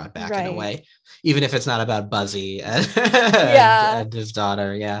sort of brought back in a way, even if it's not about Buzzy and his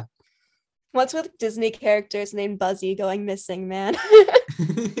daughter. Yeah. What's with Disney characters named Buzzy going missing, man?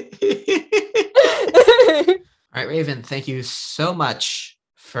 All right, Raven, thank you so much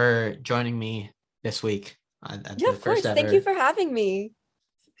for joining me this week. Of course. Thank you for having me.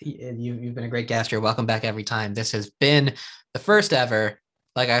 You've been a great guest. You're welcome back every time. This has been the first ever,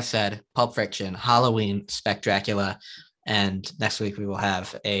 like I said, Pulp Friction Halloween Spec Dracula. And next week we will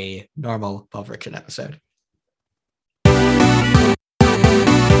have a normal Pulp Friction episode.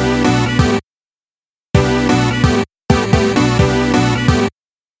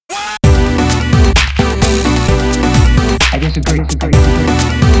 I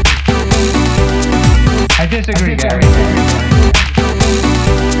disagree, Gary.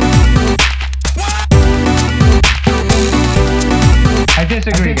 I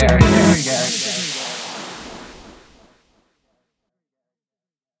disagree, Gary.